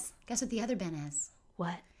pile. bin is? Guess what the other bin is?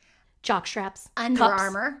 What? Jock straps? Under Cups?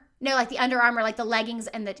 Armour. No, like the Under Armour, like the leggings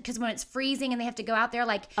and the, because when it's freezing and they have to go out there,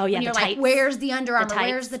 like, Oh, yeah, when you're the like, tights. where's the Under Armour?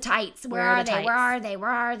 tights. Where's the tights? Where Where are are the they? tights? Where are they? Where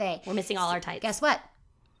are they? We're missing all our tights. Guess what?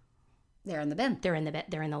 They're in the bin. They're in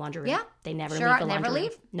the laundry room. Yeah. They never Sure leave the are. laundry Never room.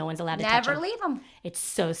 leave. No one's allowed to touch Never them. leave them. It's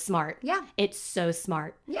so smart. Yeah. It's so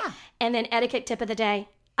smart. Yeah. And then etiquette tip of the day.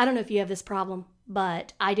 I don't know if you have this problem,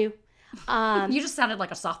 but I do. You just sounded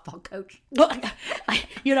like a softball coach.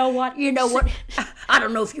 You know what? I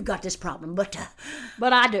don't know if you got this problem, but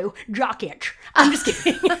But I do. Jock itch. I'm just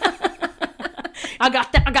kidding. I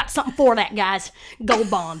got something for that, guys. Gold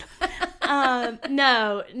bond.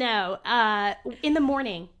 No. In the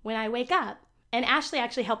morning when I wake up, and Ashley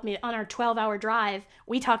actually helped me on our 12-hour drive.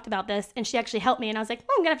 We talked about this, and she actually helped me, and I was like,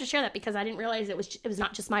 I'm gonna have to share that because I didn't realize it was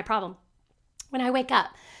not just my problem. When I wake up,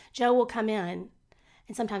 Joe will come in.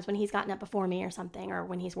 And sometimes when he's gotten up before me or something, or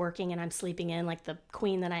when he's working and I'm sleeping in like the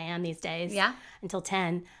queen that I am these days, until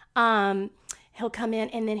 10, he'll come in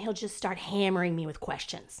and then he'll just start hammering me with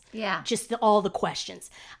questions. Yeah. Just all the questions.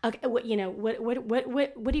 Okay, what are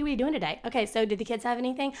you doing today? Okay, so did the kids have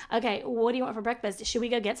anything? Okay, what do you want for breakfast? Should we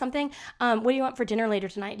go get something? What do you want for dinner later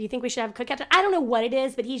tonight? Do you think we should have a cookout? I don't know what it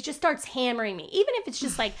is, but he just starts hammering me. Even if it's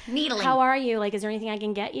just like, Needling. How are you? Like, is there anything I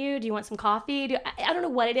can get you? Do you want some coffee? I don't know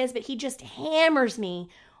what it is, but he just hammers me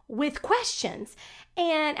with questions.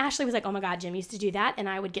 And Ashley was like, oh my God, Jim used to do that. And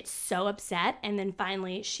I would get so upset. And then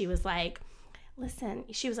finally she was like, listen,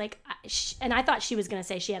 she was like, and I thought she was going to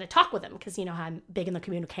say she had a talk with him because you know how I'm big in the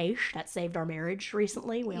communication. That saved our marriage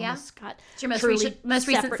recently. We almost got it's your most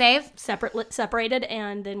recent save? Separated,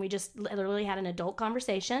 and then we just literally had an adult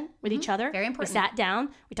conversation with each other. Very important. We sat down.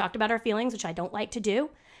 We talked about our feelings, which I don't like to do.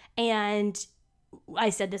 And I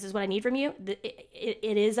said, this is what I need from you.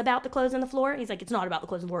 It is about the clothes on the floor. He's like, it's not about the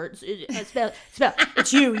clothes on the floor.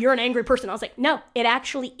 It's you. You're an angry person. I was like, no, it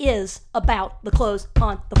actually is about the clothes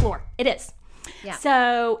on the floor. It is. Yeah.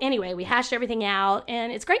 So anyway, we hashed everything out,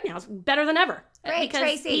 and it's great now. It's better than ever. Great, because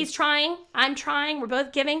Tracy. He's trying. I'm trying. We're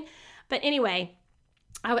both giving. But anyway,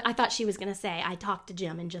 I thought she was going to say, I talked to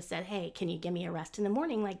Jim and just said, hey, can you give me a rest in the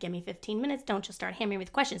morning? Like, give me 15 minutes. Don't just start hammering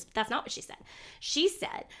with questions. But that's not what she said. She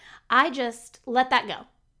said, I just let that go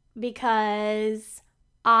because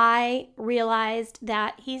I realized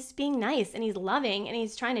that he's being nice and he's loving and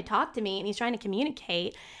he's trying to talk to me and he's trying to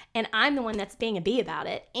communicate. And I'm the one that's being a bee about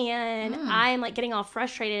it. And I'm like getting all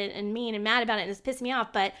frustrated and mean and mad about it and it's pissing me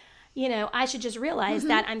off. But you know, I should just realize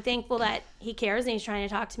that I'm thankful that he cares and he's trying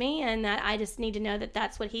to talk to me and that I just need to know that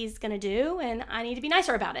that's what he's going to do and I need to be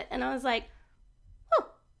nicer about it. And I was like, oh.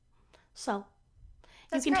 So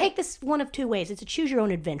That's you can great. take this one of two ways. It's a choose your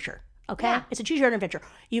own adventure. Okay? Yeah. It's a choose your own adventure.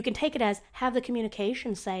 You can take it as have the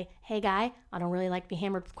communication say, hey, guy, I don't really like to be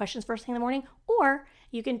hammered with questions first thing in the morning. Or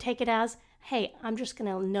you can take it as, hey, I'm just going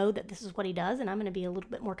to know that this is what he does and I'm going to be a little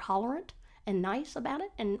bit more tolerant and nice about it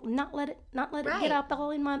and not let it Right. get up all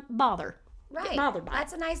in my bother. Right. Get bothered by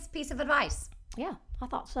That's a nice piece of advice. it. Yeah, I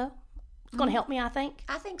thought so. It's going to help me, I think.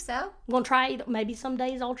 I think so. I'm going to try, maybe some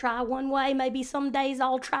days I'll try one way, maybe some days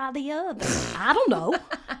I'll try the other. I don't know.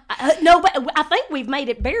 No, but I think we've made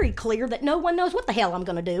it very clear that no one knows what the hell I'm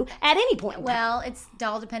going to do at any point in time. Well, it's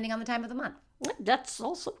all depending on the time of the month. That's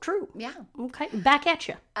also true. Yeah. Okay, back at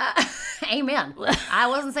you. Amen. I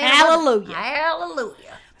wasn't saying Hallelujah.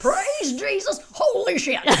 Hallelujah. Praise Jesus. Holy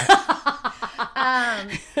shit.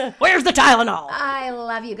 Where's the Tylenol? I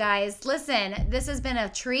love you guys. Listen, this has been a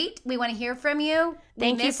treat. We want to hear from you.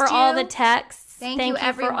 Thank you missed for all the texts. Thank you, for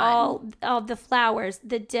everyone. all the flowers,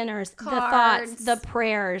 the dinners, the Cards. thoughts, the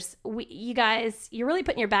prayers. You guys, you're really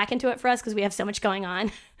putting your back into it for us because we have so much going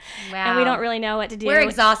on. Wow. And we don't really know what to do. We're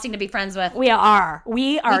exhausting to be friends with. We are.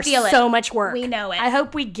 We are feel it. so much work. We know it. I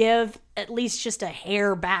hope we give at least just a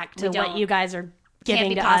hair back to We what don't. you guys are Can't giving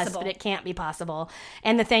be to us, possible. but it can't be possible.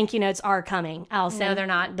 And the thank you notes are coming. I'll send they're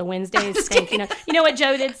not. the Wednesdays thank you notes. You know what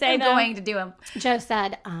Joe did say I'm though? going to do them. Joe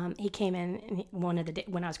said he came in and one of the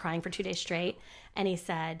when I was crying for 2 days straight, and he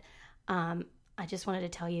said, "I just wanted to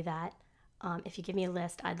tell you that if you give me a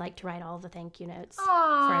list, I'd like to write all the thank you notes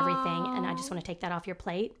for everything, and I just want to take that off your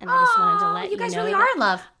plate, and I just wanted to let you guys know really that- are in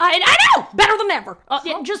love. I know better than ever.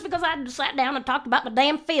 Just because I sat down and talked about my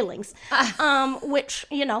damn feelings, which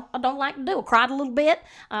I don't like to do. I cried a little bit.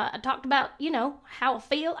 I talked about how I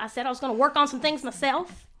feel. I said I was going to work on some things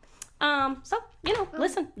myself. So,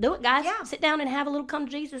 listen, do it, guys. Yeah. Sit down and have a little come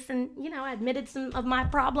to Jesus. And, I admitted some of my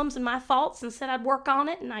problems and my faults and said I'd work on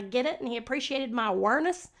it, and I get it, and he appreciated my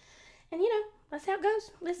awareness. And, that's how it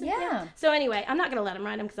goes. Listen. Yeah. So, anyway, I'm not going to let him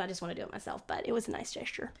write them because I just want to do it myself, but it was a nice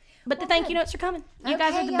gesture. But the thank you notes are coming. You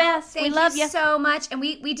guys are the y'all. best. Thank we love you. so much. And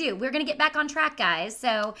we do. We're going to get back on track, guys.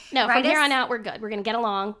 So, No, write from here us. on out, we're good. We're going to get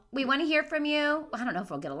along. We want to hear from you. Well, I don't know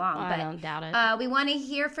if we'll get along, but I don't doubt it. we want to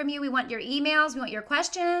hear from you. We want your emails. We want your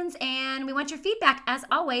questions. And we want your feedback, as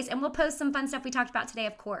always. And we'll post some fun stuff we talked about today,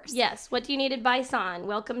 of course. Yes. What do you need advice on?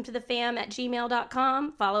 Welcome to the fam at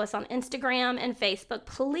gmail.com. Follow us on Instagram and Facebook.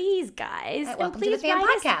 Please, guys. At And Welcome to the please Fam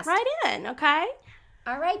write us Podcast. right in, okay?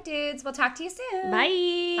 All right, dudes. We'll talk to you soon.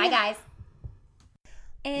 Bye. Bye, guys.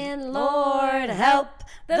 And Lord help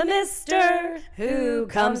the mister who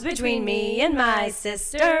comes between me and my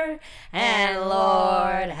sister. And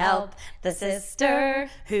Lord help the sister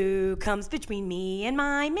who comes between me and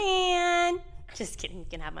my man. Just kidding. You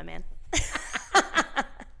can have my man.